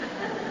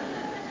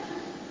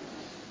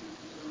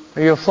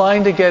 Are you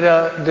flying to get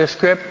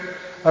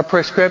a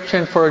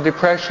prescription for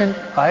depression?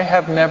 I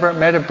have never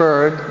met a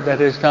bird that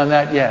has done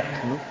that yet.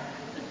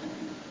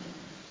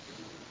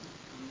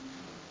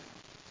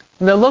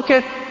 Now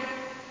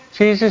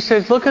Jesus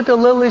says, look at the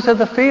lilies of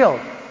the field.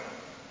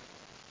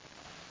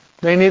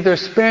 They neither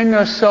spin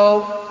nor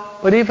sow,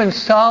 but even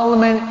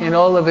Solomon in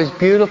all of his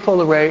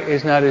beautiful array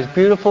is not as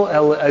beautiful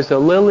as the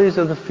lilies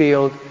of the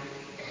field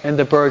and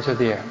the birds of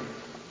the air.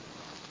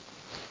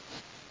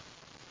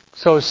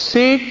 So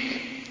seek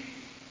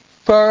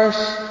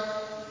first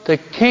the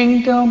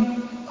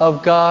kingdom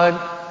of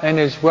God and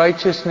His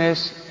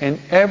righteousness, and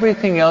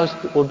everything else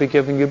will be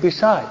given you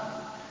beside.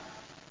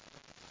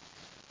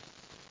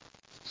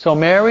 So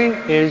Mary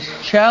is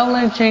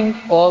challenging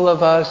all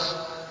of us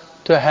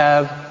to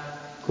have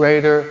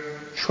greater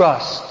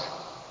trust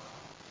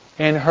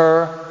in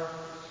her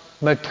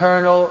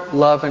maternal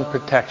love and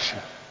protection.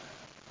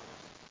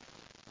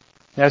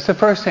 That's the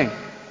first thing.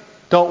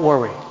 Don't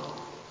worry.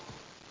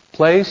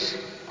 Place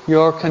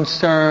your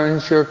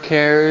concerns, your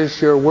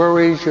cares, your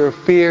worries, your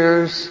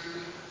fears,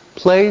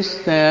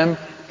 place them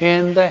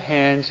in the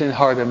hands and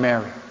heart of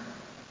Mary.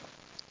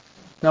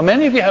 Now,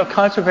 many of you have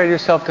consecrated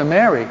yourself to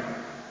Mary.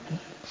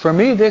 For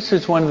me, this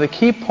is one of the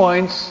key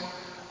points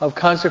of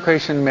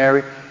consecration to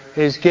Mary,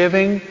 is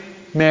giving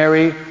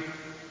Mary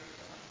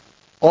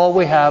all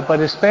we have,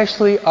 but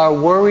especially our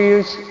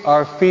worries,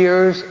 our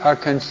fears, our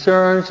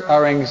concerns,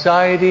 our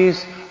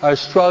anxieties, our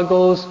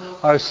struggles,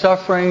 our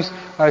sufferings,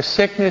 our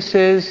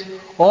sicknesses.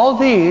 All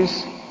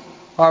these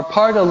are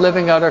part of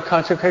living out our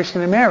consecration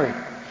to Mary.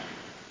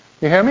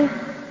 You hear me?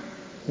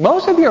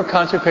 Most of you are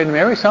consecrated to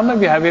Mary. Some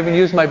of you have even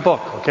used my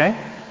book, okay?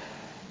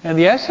 And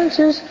the essence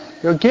is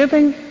you're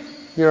giving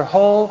your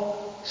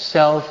whole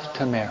self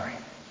to Mary.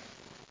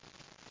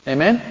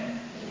 Amen?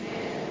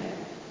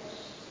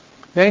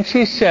 Then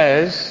she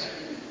says,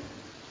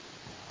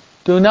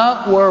 do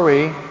not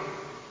worry,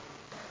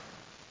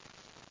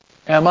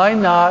 am I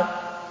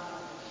not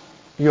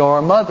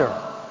your mother?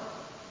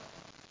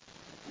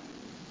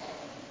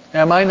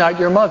 Am I not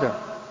your mother?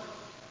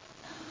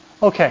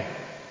 Okay.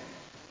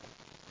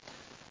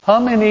 How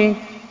many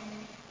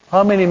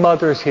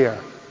mothers here?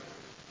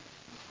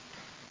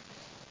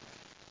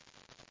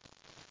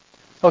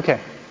 Okay.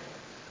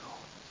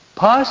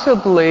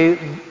 Possibly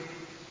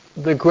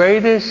the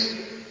greatest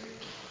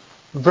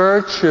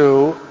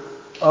virtue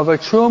of a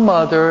true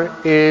mother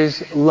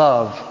is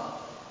love.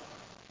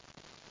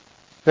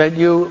 That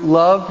you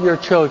love your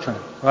children,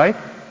 right?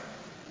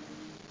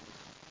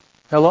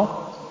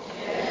 Hello?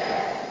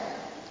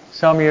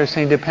 Some of you are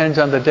saying, depends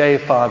on the day,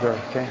 Father.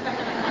 Okay?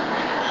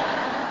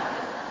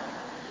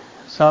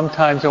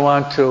 Sometimes I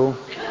want to.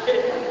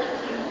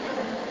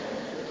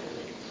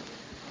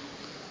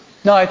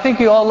 No, I think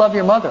you all love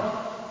your mother.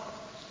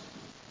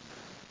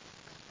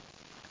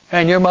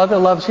 And your mother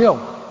loves you.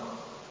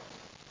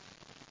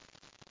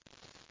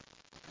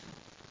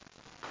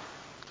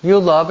 You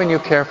love and you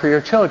care for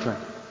your children.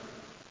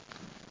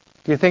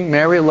 Do you think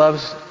Mary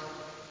loves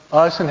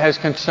us and has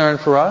concern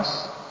for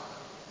us?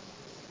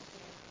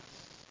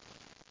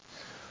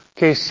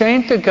 Okay,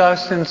 St.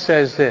 Augustine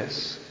says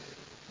this.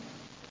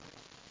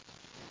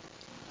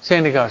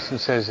 St. Augustine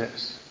says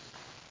this.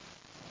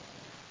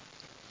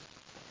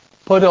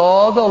 Put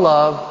all the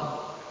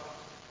love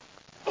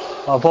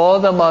of all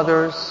the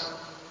mothers,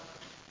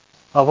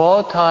 of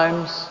all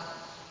times,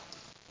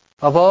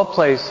 of all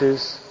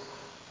places,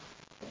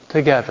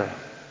 together.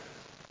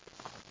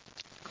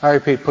 I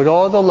repeat, put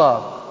all the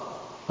love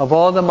of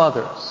all the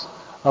mothers,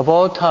 of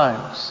all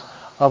times,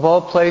 of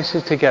all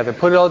places together.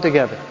 Put it all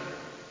together.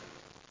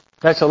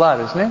 That's a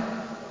lot, isn't it?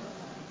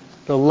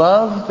 The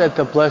love that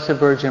the Blessed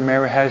Virgin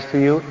Mary has for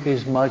you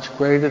is much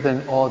greater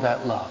than all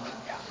that love.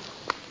 Yeah.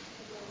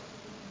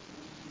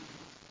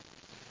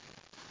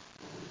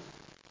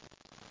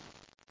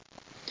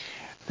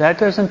 That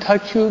doesn't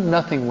touch you,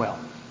 nothing will.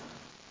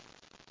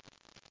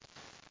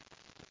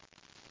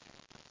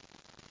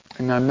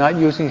 And I'm not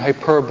using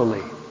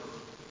hyperbole.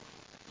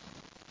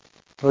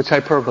 What's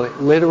hyperbole?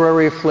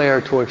 Literary flair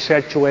to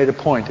accentuate a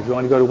point, if you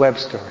want to go to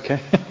Webster,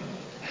 okay?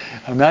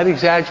 I'm not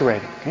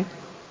exaggerating, okay?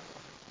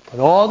 But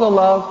all the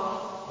love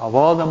of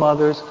all the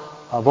mothers,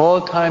 of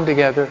all time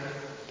together,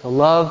 the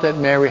love that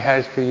Mary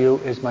has for you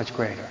is much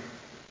greater.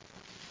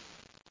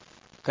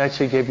 That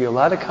should give you a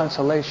lot of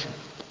consolation.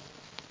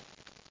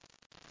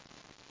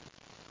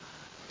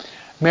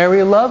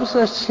 Mary loves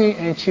us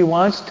and she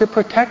wants to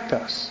protect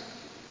us.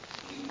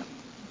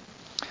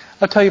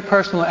 I'll tell you a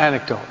personal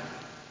anecdote.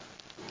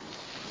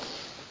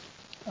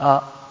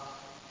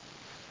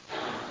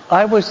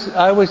 I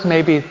was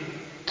maybe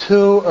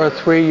 2 or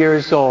 3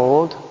 years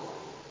old,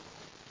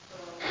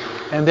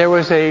 and there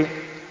was a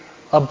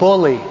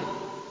bully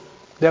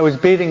that was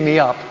beating me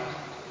up.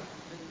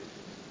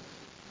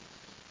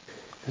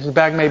 This is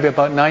back maybe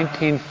about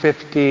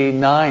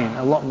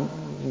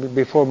 1959,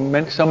 before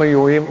some of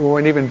you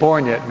weren't even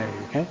born yet, maybe,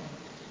 okay?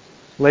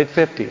 Late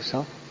 50s,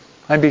 huh?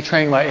 I'm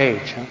betraying my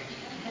age, huh?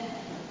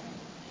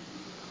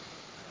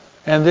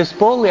 And this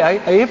bully,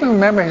 I even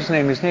remember his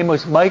name. His name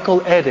was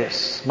Michael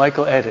Eddis.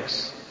 Michael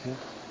Eddis. Okay?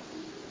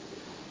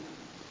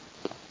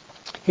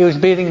 He was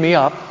beating me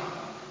up,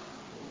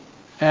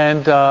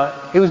 and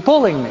he was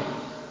bullying me.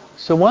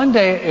 So one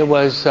day, it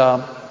was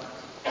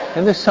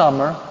in the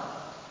summer,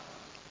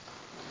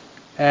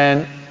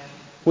 and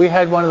we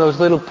had one of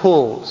those little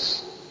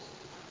pools.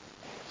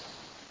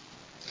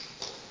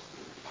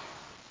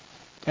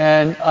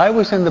 And I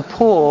was in the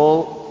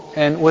pool,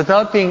 and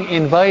without being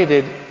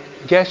invited,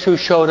 guess who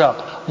showed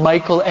up?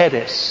 Michael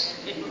Eddis.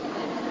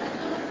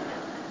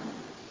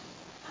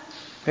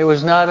 It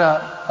was not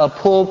a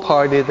pool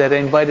party that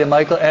invited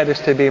Michael Eddis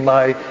to be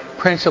my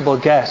principal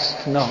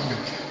guest. No.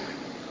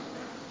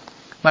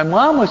 My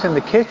mom was in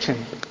the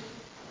kitchen.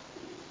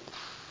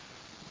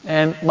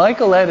 And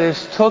Michael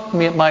Eddis took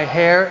my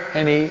hair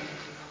and he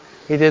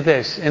did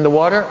this. In the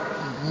water.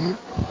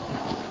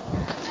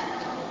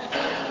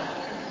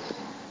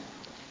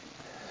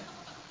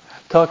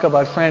 Talk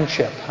about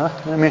friendship, huh?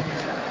 I mean,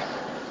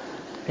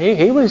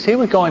 he was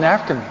going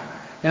after me.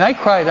 And I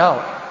cried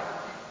out.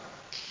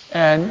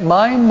 And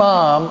my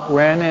mom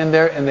ran in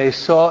there and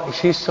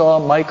she saw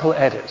Michael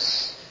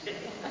Eddis.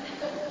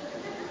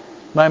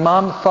 My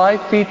mom,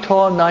 5 feet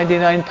tall,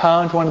 99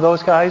 pounds, one of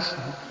those guys.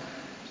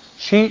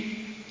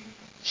 She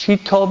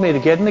told me to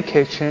get in the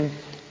kitchen,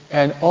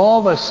 and all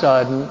of a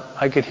sudden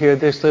I could hear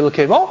this little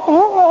kid.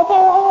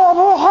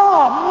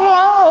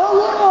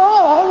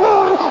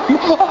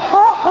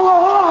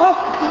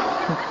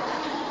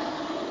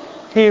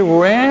 He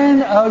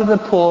ran out of the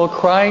pool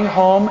crying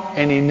home,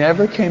 and he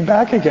never came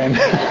back again.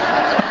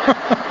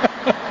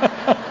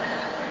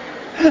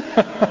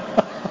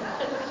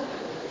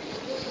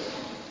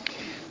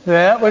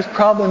 That was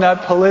probably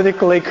not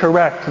politically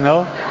correct,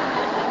 no?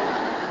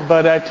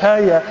 But I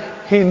tell you,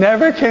 he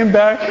never came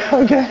back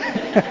again.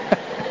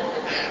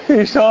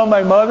 He saw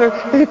my mother,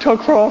 he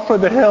took her off for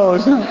the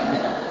hills.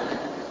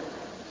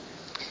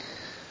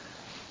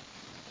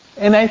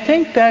 And I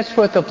think that's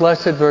what the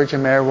Blessed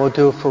Virgin Mary will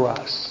do for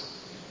us.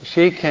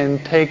 She can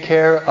take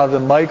care of the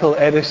Michael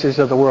Eddises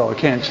of the world,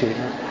 can't she?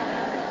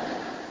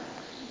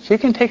 She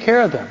can take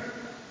care of them.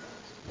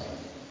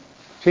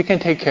 She can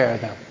take care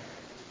of them.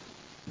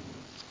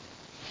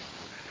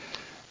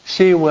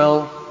 She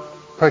will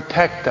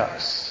protect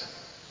us.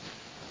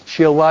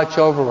 She'll watch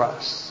over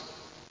us.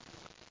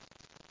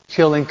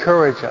 She'll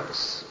encourage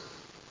us.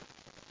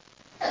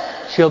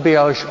 She'll be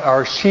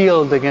our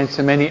shield against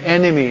the many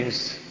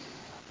enemies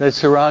that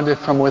surround it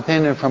from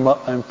within and from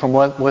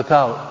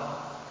without.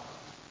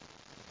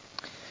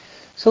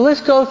 So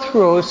let's go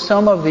through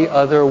some of the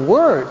other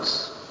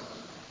words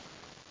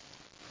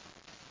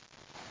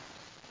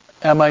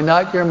am I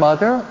not your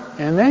mother?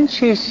 And then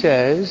she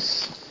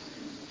says,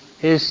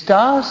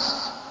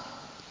 estás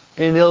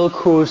en el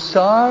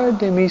cruzar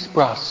de mis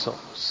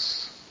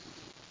brazos.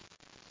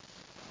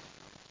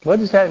 What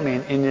does that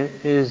mean?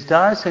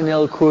 Estás en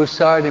el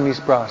cruzar de mis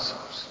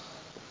brazos.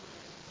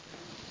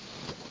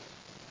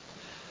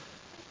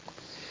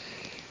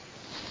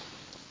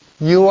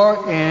 You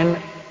are in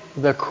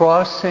the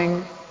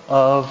crossing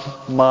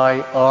of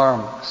my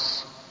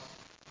arms.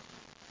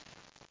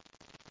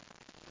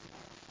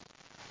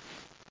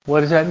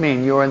 What does that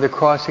mean? You are in the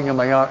crossing of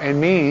my arms. It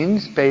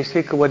means,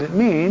 basically what it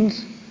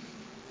means,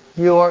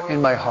 you are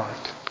in my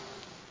heart.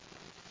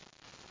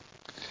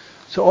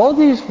 So all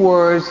these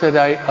words that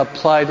I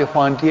apply to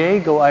Juan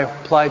Diego, I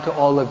apply to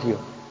all of you.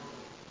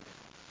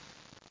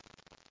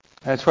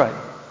 That's right.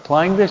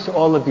 Applying this to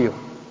all of you.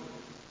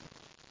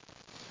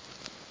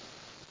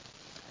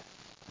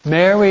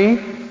 Mary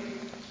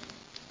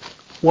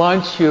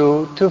wants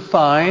you to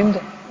find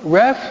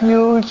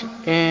refuge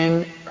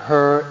in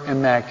her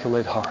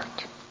Immaculate Heart.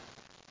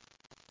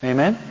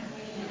 Amen?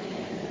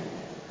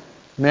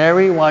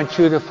 Mary wants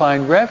you to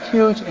find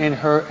refuge in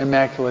her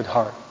Immaculate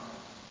Heart.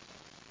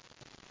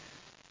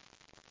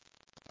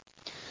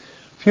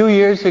 A few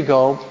years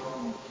ago,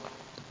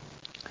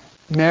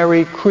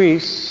 Mary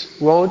Kreis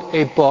wrote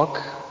a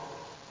book.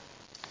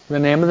 The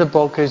name of the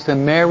book is The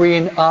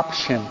Marian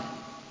Option.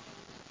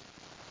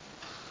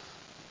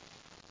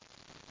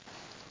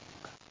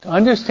 To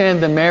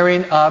understand the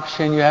Marian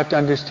option, you have to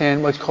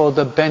understand what's called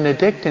the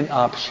Benedictine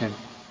option.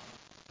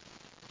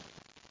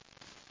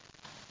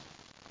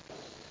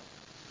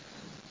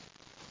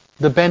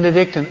 The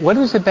Benedictine, what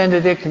is the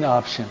Benedictine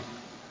option?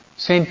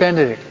 Saint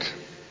Benedict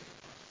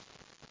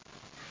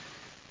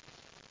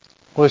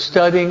was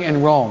studying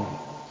in Rome,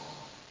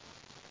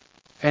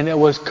 and it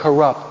was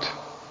corrupt.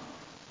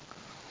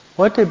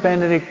 What did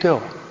Benedict do?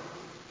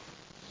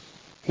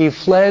 He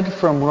fled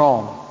from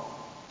Rome,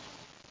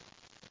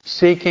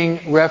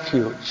 seeking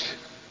refuge.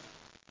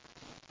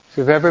 If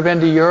you've ever been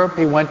to Europe,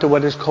 he went to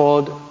what is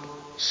called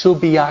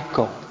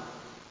Subiaco.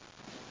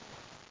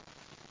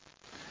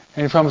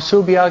 And from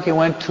Subiaco he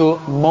went to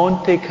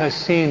Monte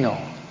Cassino.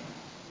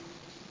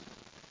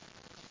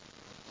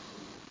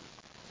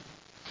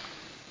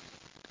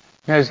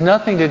 It has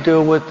nothing to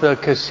do with the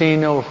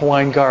Casino of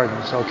Hawaiian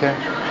Gardens, okay?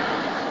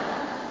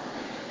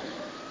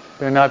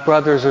 They're not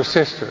brothers or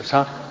sisters,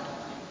 huh?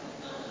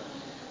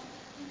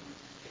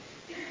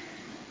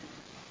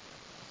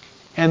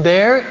 And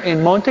there,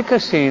 in Monte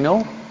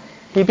Cassino,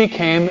 he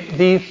became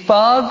the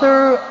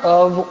father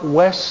of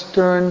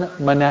Western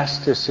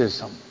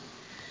monasticism.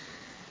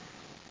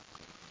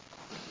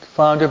 The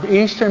founder of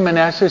Eastern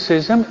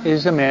monasticism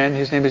is a man,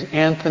 his name is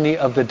Anthony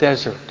of the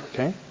Desert,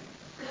 okay?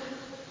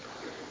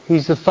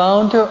 He's the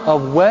founder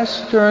of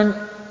Western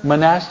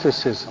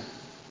monasticism.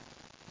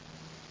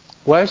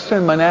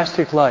 Western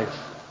monastic life.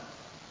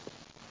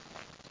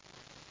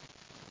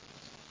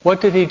 What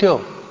did he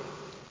do?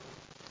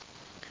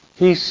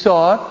 He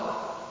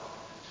sought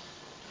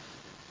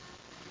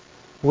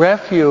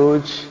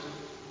refuge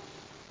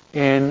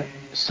in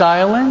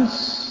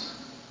silence,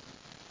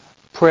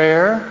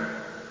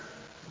 prayer,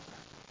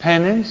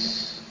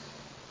 penance,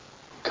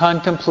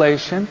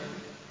 contemplation.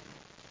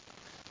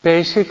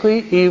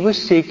 Basically, he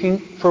was seeking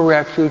for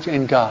refuge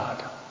in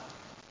God.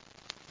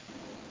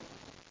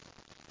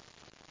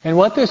 And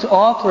what this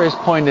author has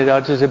pointed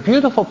out is a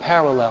beautiful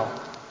parallel.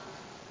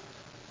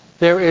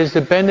 There is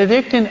the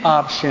Benedictine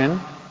option,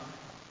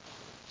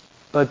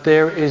 but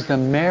there is the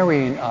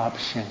Marian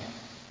option.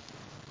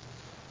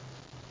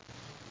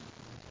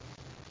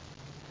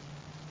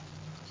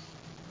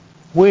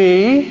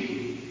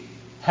 We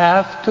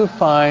have to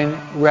find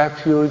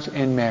refuge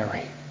in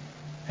Mary.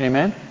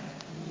 Amen?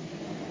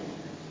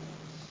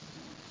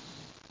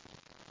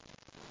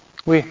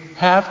 We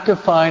have to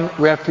find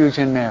refuge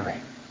in Mary.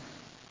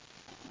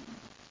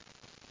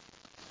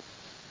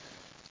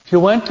 If you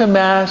went to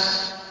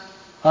Mass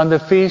on the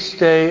feast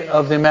day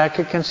of the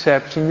Immaculate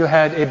Conception, you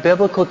had a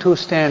biblical two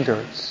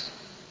standards.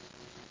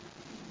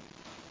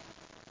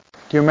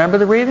 Do you remember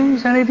the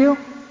readings, any of you?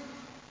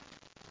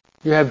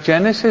 You have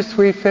Genesis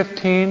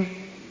 3:15,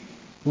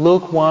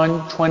 Luke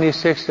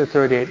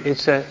 1:26-38.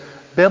 It's a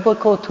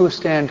biblical two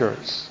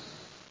standards.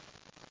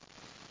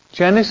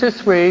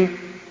 Genesis 3,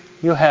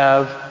 you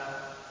have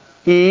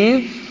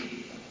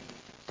Eve,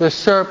 the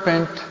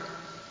serpent,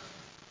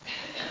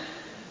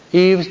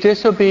 Eve's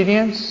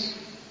disobedience,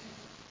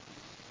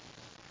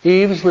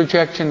 Eve's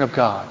rejection of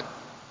God.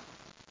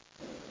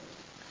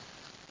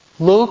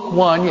 Luke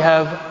 1, you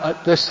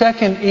have the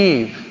second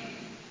Eve.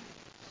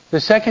 The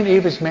second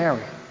Eve is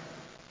Mary.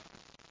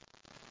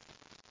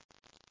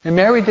 And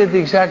Mary did the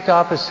exact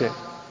opposite.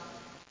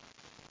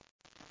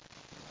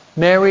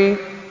 Mary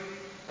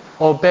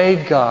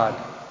obeyed God.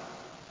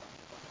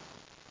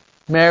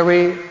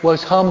 Mary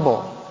was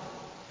humble.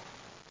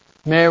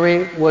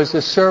 Mary was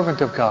the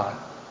servant of God.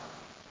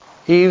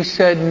 Eve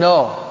said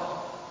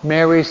no.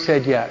 Mary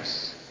said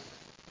yes.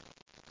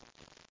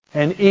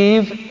 And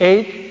Eve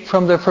ate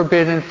from the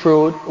forbidden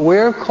fruit.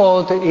 We're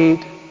called to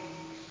eat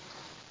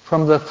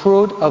from the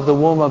fruit of the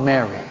womb of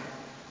Mary.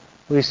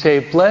 We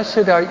say,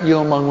 blessed art you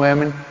among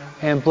women,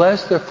 and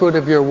blessed the fruit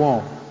of your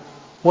womb.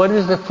 What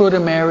is the fruit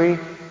of Mary?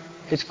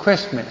 It's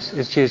Christmas.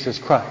 It's Jesus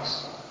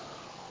Christ.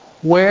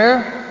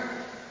 Where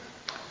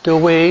do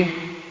we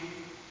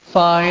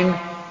find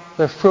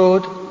the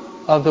fruit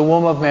of the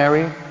womb of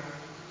Mary?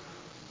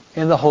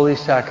 In the holy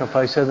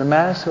sacrifice of the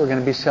Mass. We're going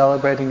to be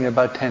celebrating in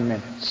about 10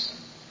 minutes.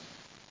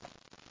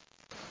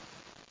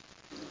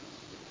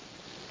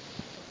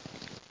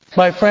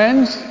 My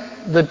friends,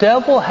 the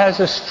devil has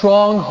a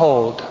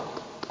stronghold.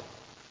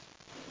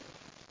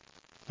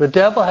 The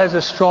devil has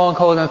a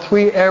stronghold in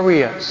 3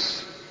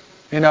 areas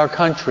in our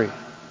country.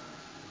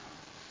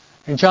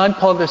 And John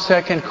Paul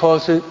II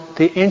calls it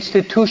the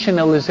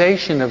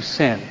institutionalization of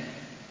sin.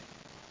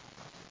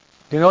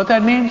 Do you know what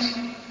that means?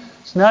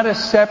 It's not a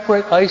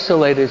separate,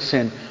 isolated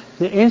sin.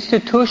 The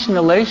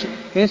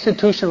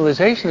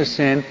institutionalization of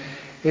sin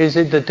is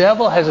that the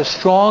devil has a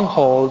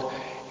stronghold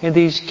in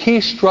these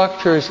key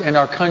structures in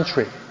our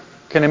country.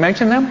 Can I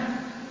mention them?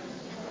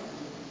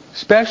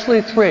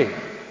 Especially 3.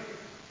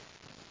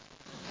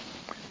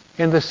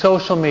 In the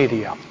social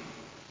media.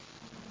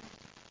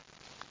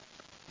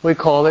 We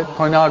call it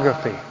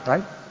pornography,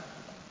 right?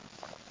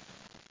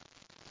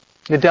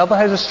 The devil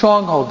has a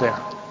stronghold there.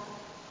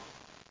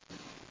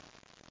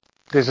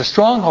 There's a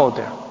stronghold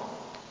there,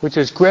 which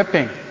is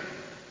gripping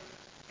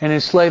and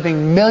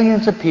enslaving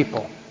millions of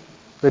people.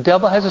 The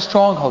devil has a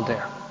stronghold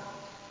there.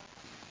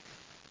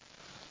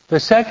 The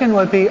second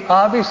would be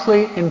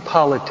obviously in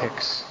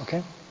politics,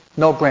 okay?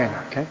 No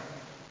brainer, okay?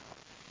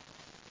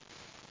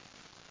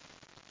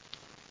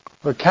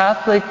 Where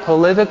Catholic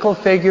political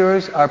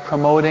figures are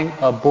promoting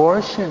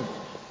abortion.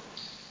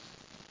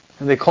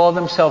 And they call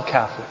themselves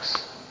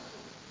Catholics.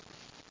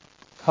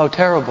 How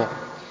terrible.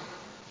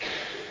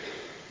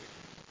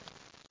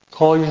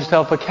 Call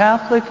yourself a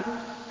Catholic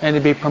and to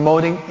be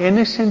promoting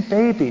innocent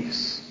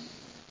babies.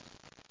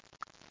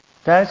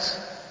 That's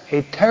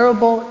a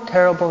terrible,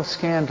 terrible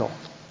scandal.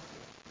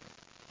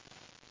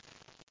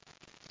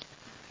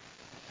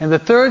 And the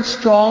third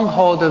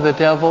stronghold of the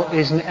devil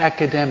is in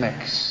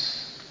academics.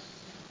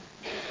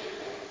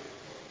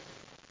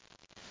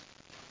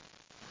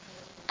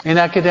 In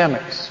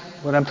academics.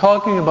 What I'm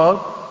talking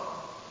about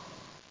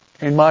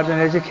in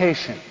modern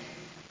education.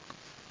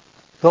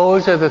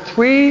 Those are the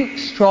 3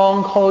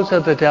 strongholds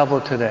of the devil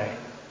today.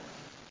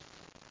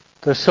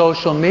 The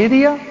social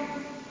media,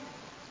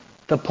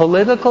 the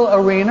political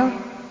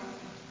arena,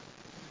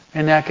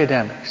 and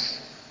academics.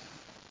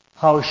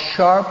 How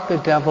sharp the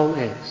devil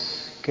is,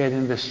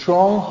 getting the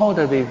stronghold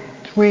of the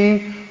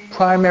 3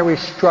 primary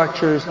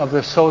structures of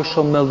the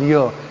social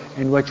milieu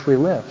in which we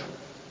live.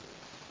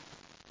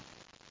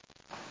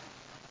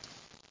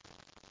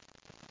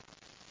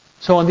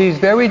 So in these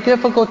very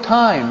difficult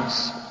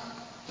times,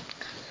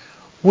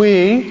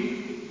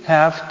 we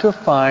have to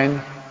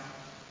find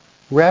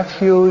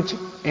refuge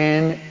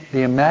in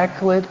the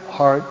Immaculate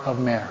Heart of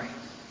Mary.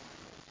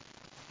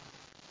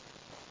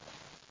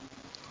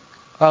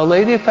 Our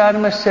Lady of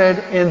Fatima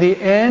said, in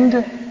the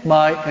end,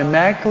 my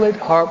Immaculate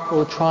Heart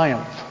will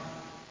triumph.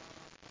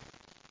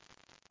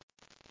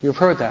 You've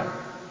heard that.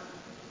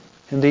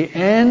 In the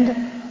end,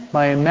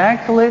 my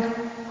Immaculate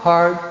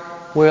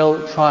Heart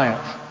will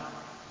triumph.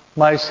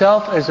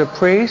 Myself as a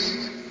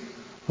priest,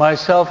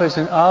 myself as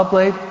an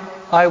oblate,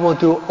 I will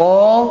do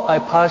all I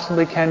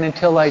possibly can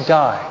until I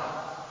die.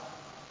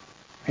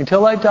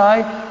 Until I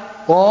die,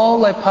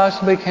 all I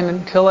possibly can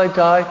until I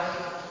die,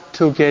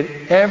 to get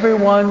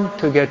everyone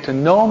to get to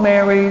know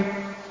Mary,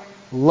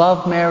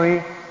 love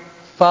Mary,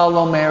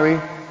 follow Mary,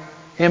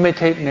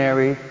 imitate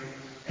Mary,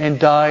 and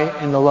die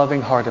in the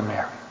loving heart of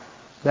Mary.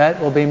 That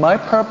will be my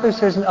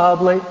purpose as an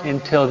oblate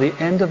until the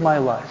end of my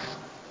life.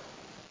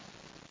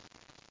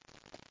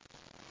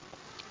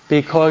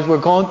 Because we're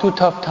going through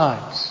tough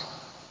times.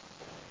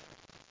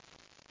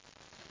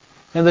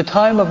 In the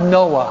time of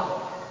Noah,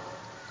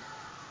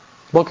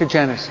 Book of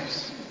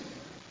Genesis,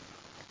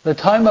 the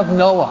time of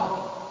Noah,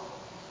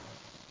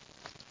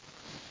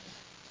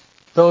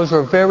 those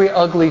were very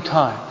ugly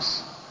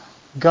times.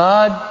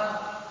 God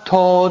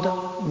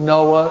told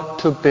Noah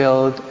to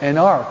build an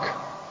ark.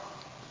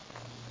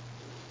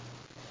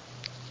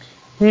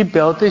 He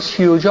built this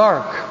huge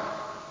ark.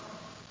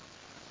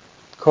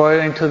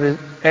 According to the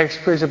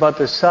experts, about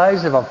the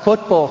size of a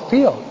football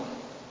field.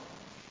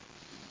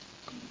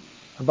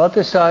 About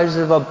the size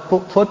of a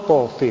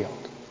football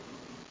field.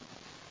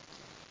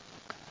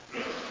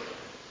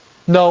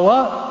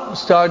 Noah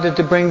started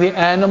to bring the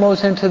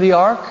animals into the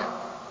ark.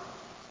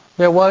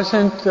 There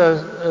wasn't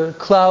a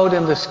cloud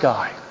in the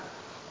sky.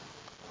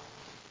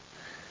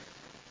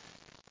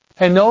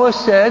 And Noah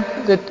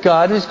said that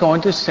God is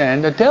going to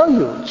send a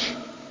deluge.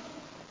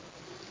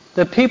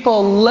 The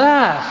people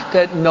laughed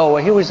at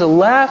Noah. He was a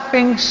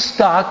laughing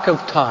stock of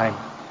time.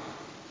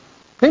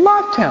 They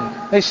mocked him.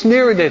 They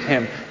sneered at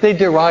him. They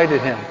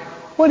derided him.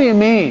 What do you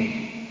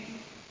mean?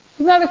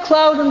 There's not a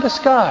cloud in the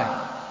sky.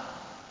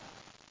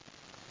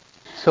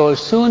 So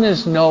as soon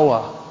as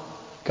Noah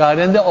got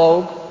in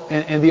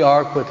the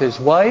ark with his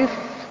wife,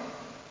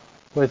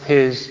 with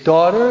his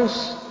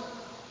daughters,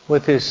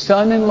 with his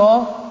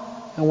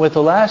son-in-law, and with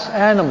the last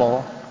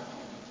animal,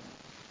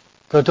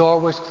 the door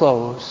was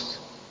closed,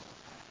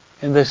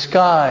 and the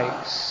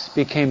skies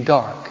became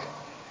dark,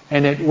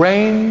 and it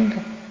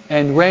rained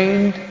and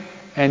rained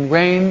and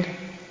rained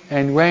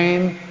and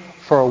rained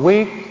for a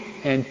week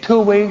and 2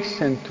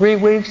 weeks and 3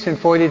 weeks and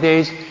 40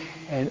 days,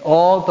 and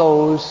all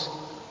those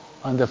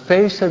on the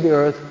face of the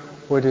earth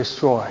were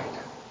destroyed.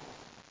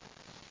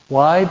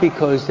 Why?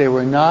 Because they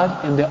were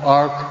not in the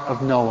Ark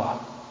of Noah.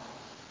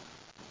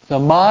 The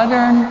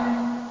modern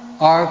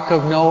Ark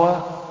of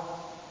Noah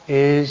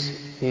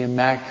is the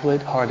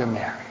Immaculate Heart of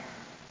Mary.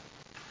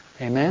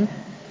 Amen?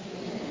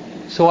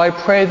 So I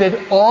pray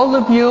that all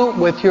of you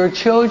with your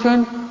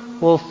children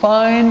will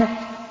find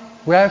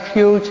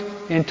refuge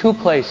in 2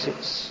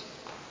 places: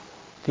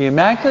 the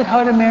Immaculate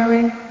Heart of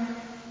Mary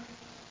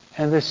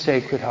and the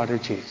Sacred Heart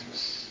of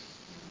Jesus.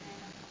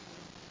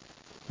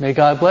 May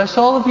God bless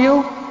all of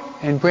you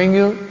and bring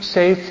you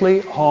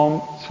safely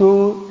home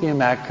through the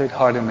Immaculate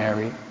Heart of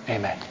Mary.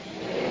 Amen.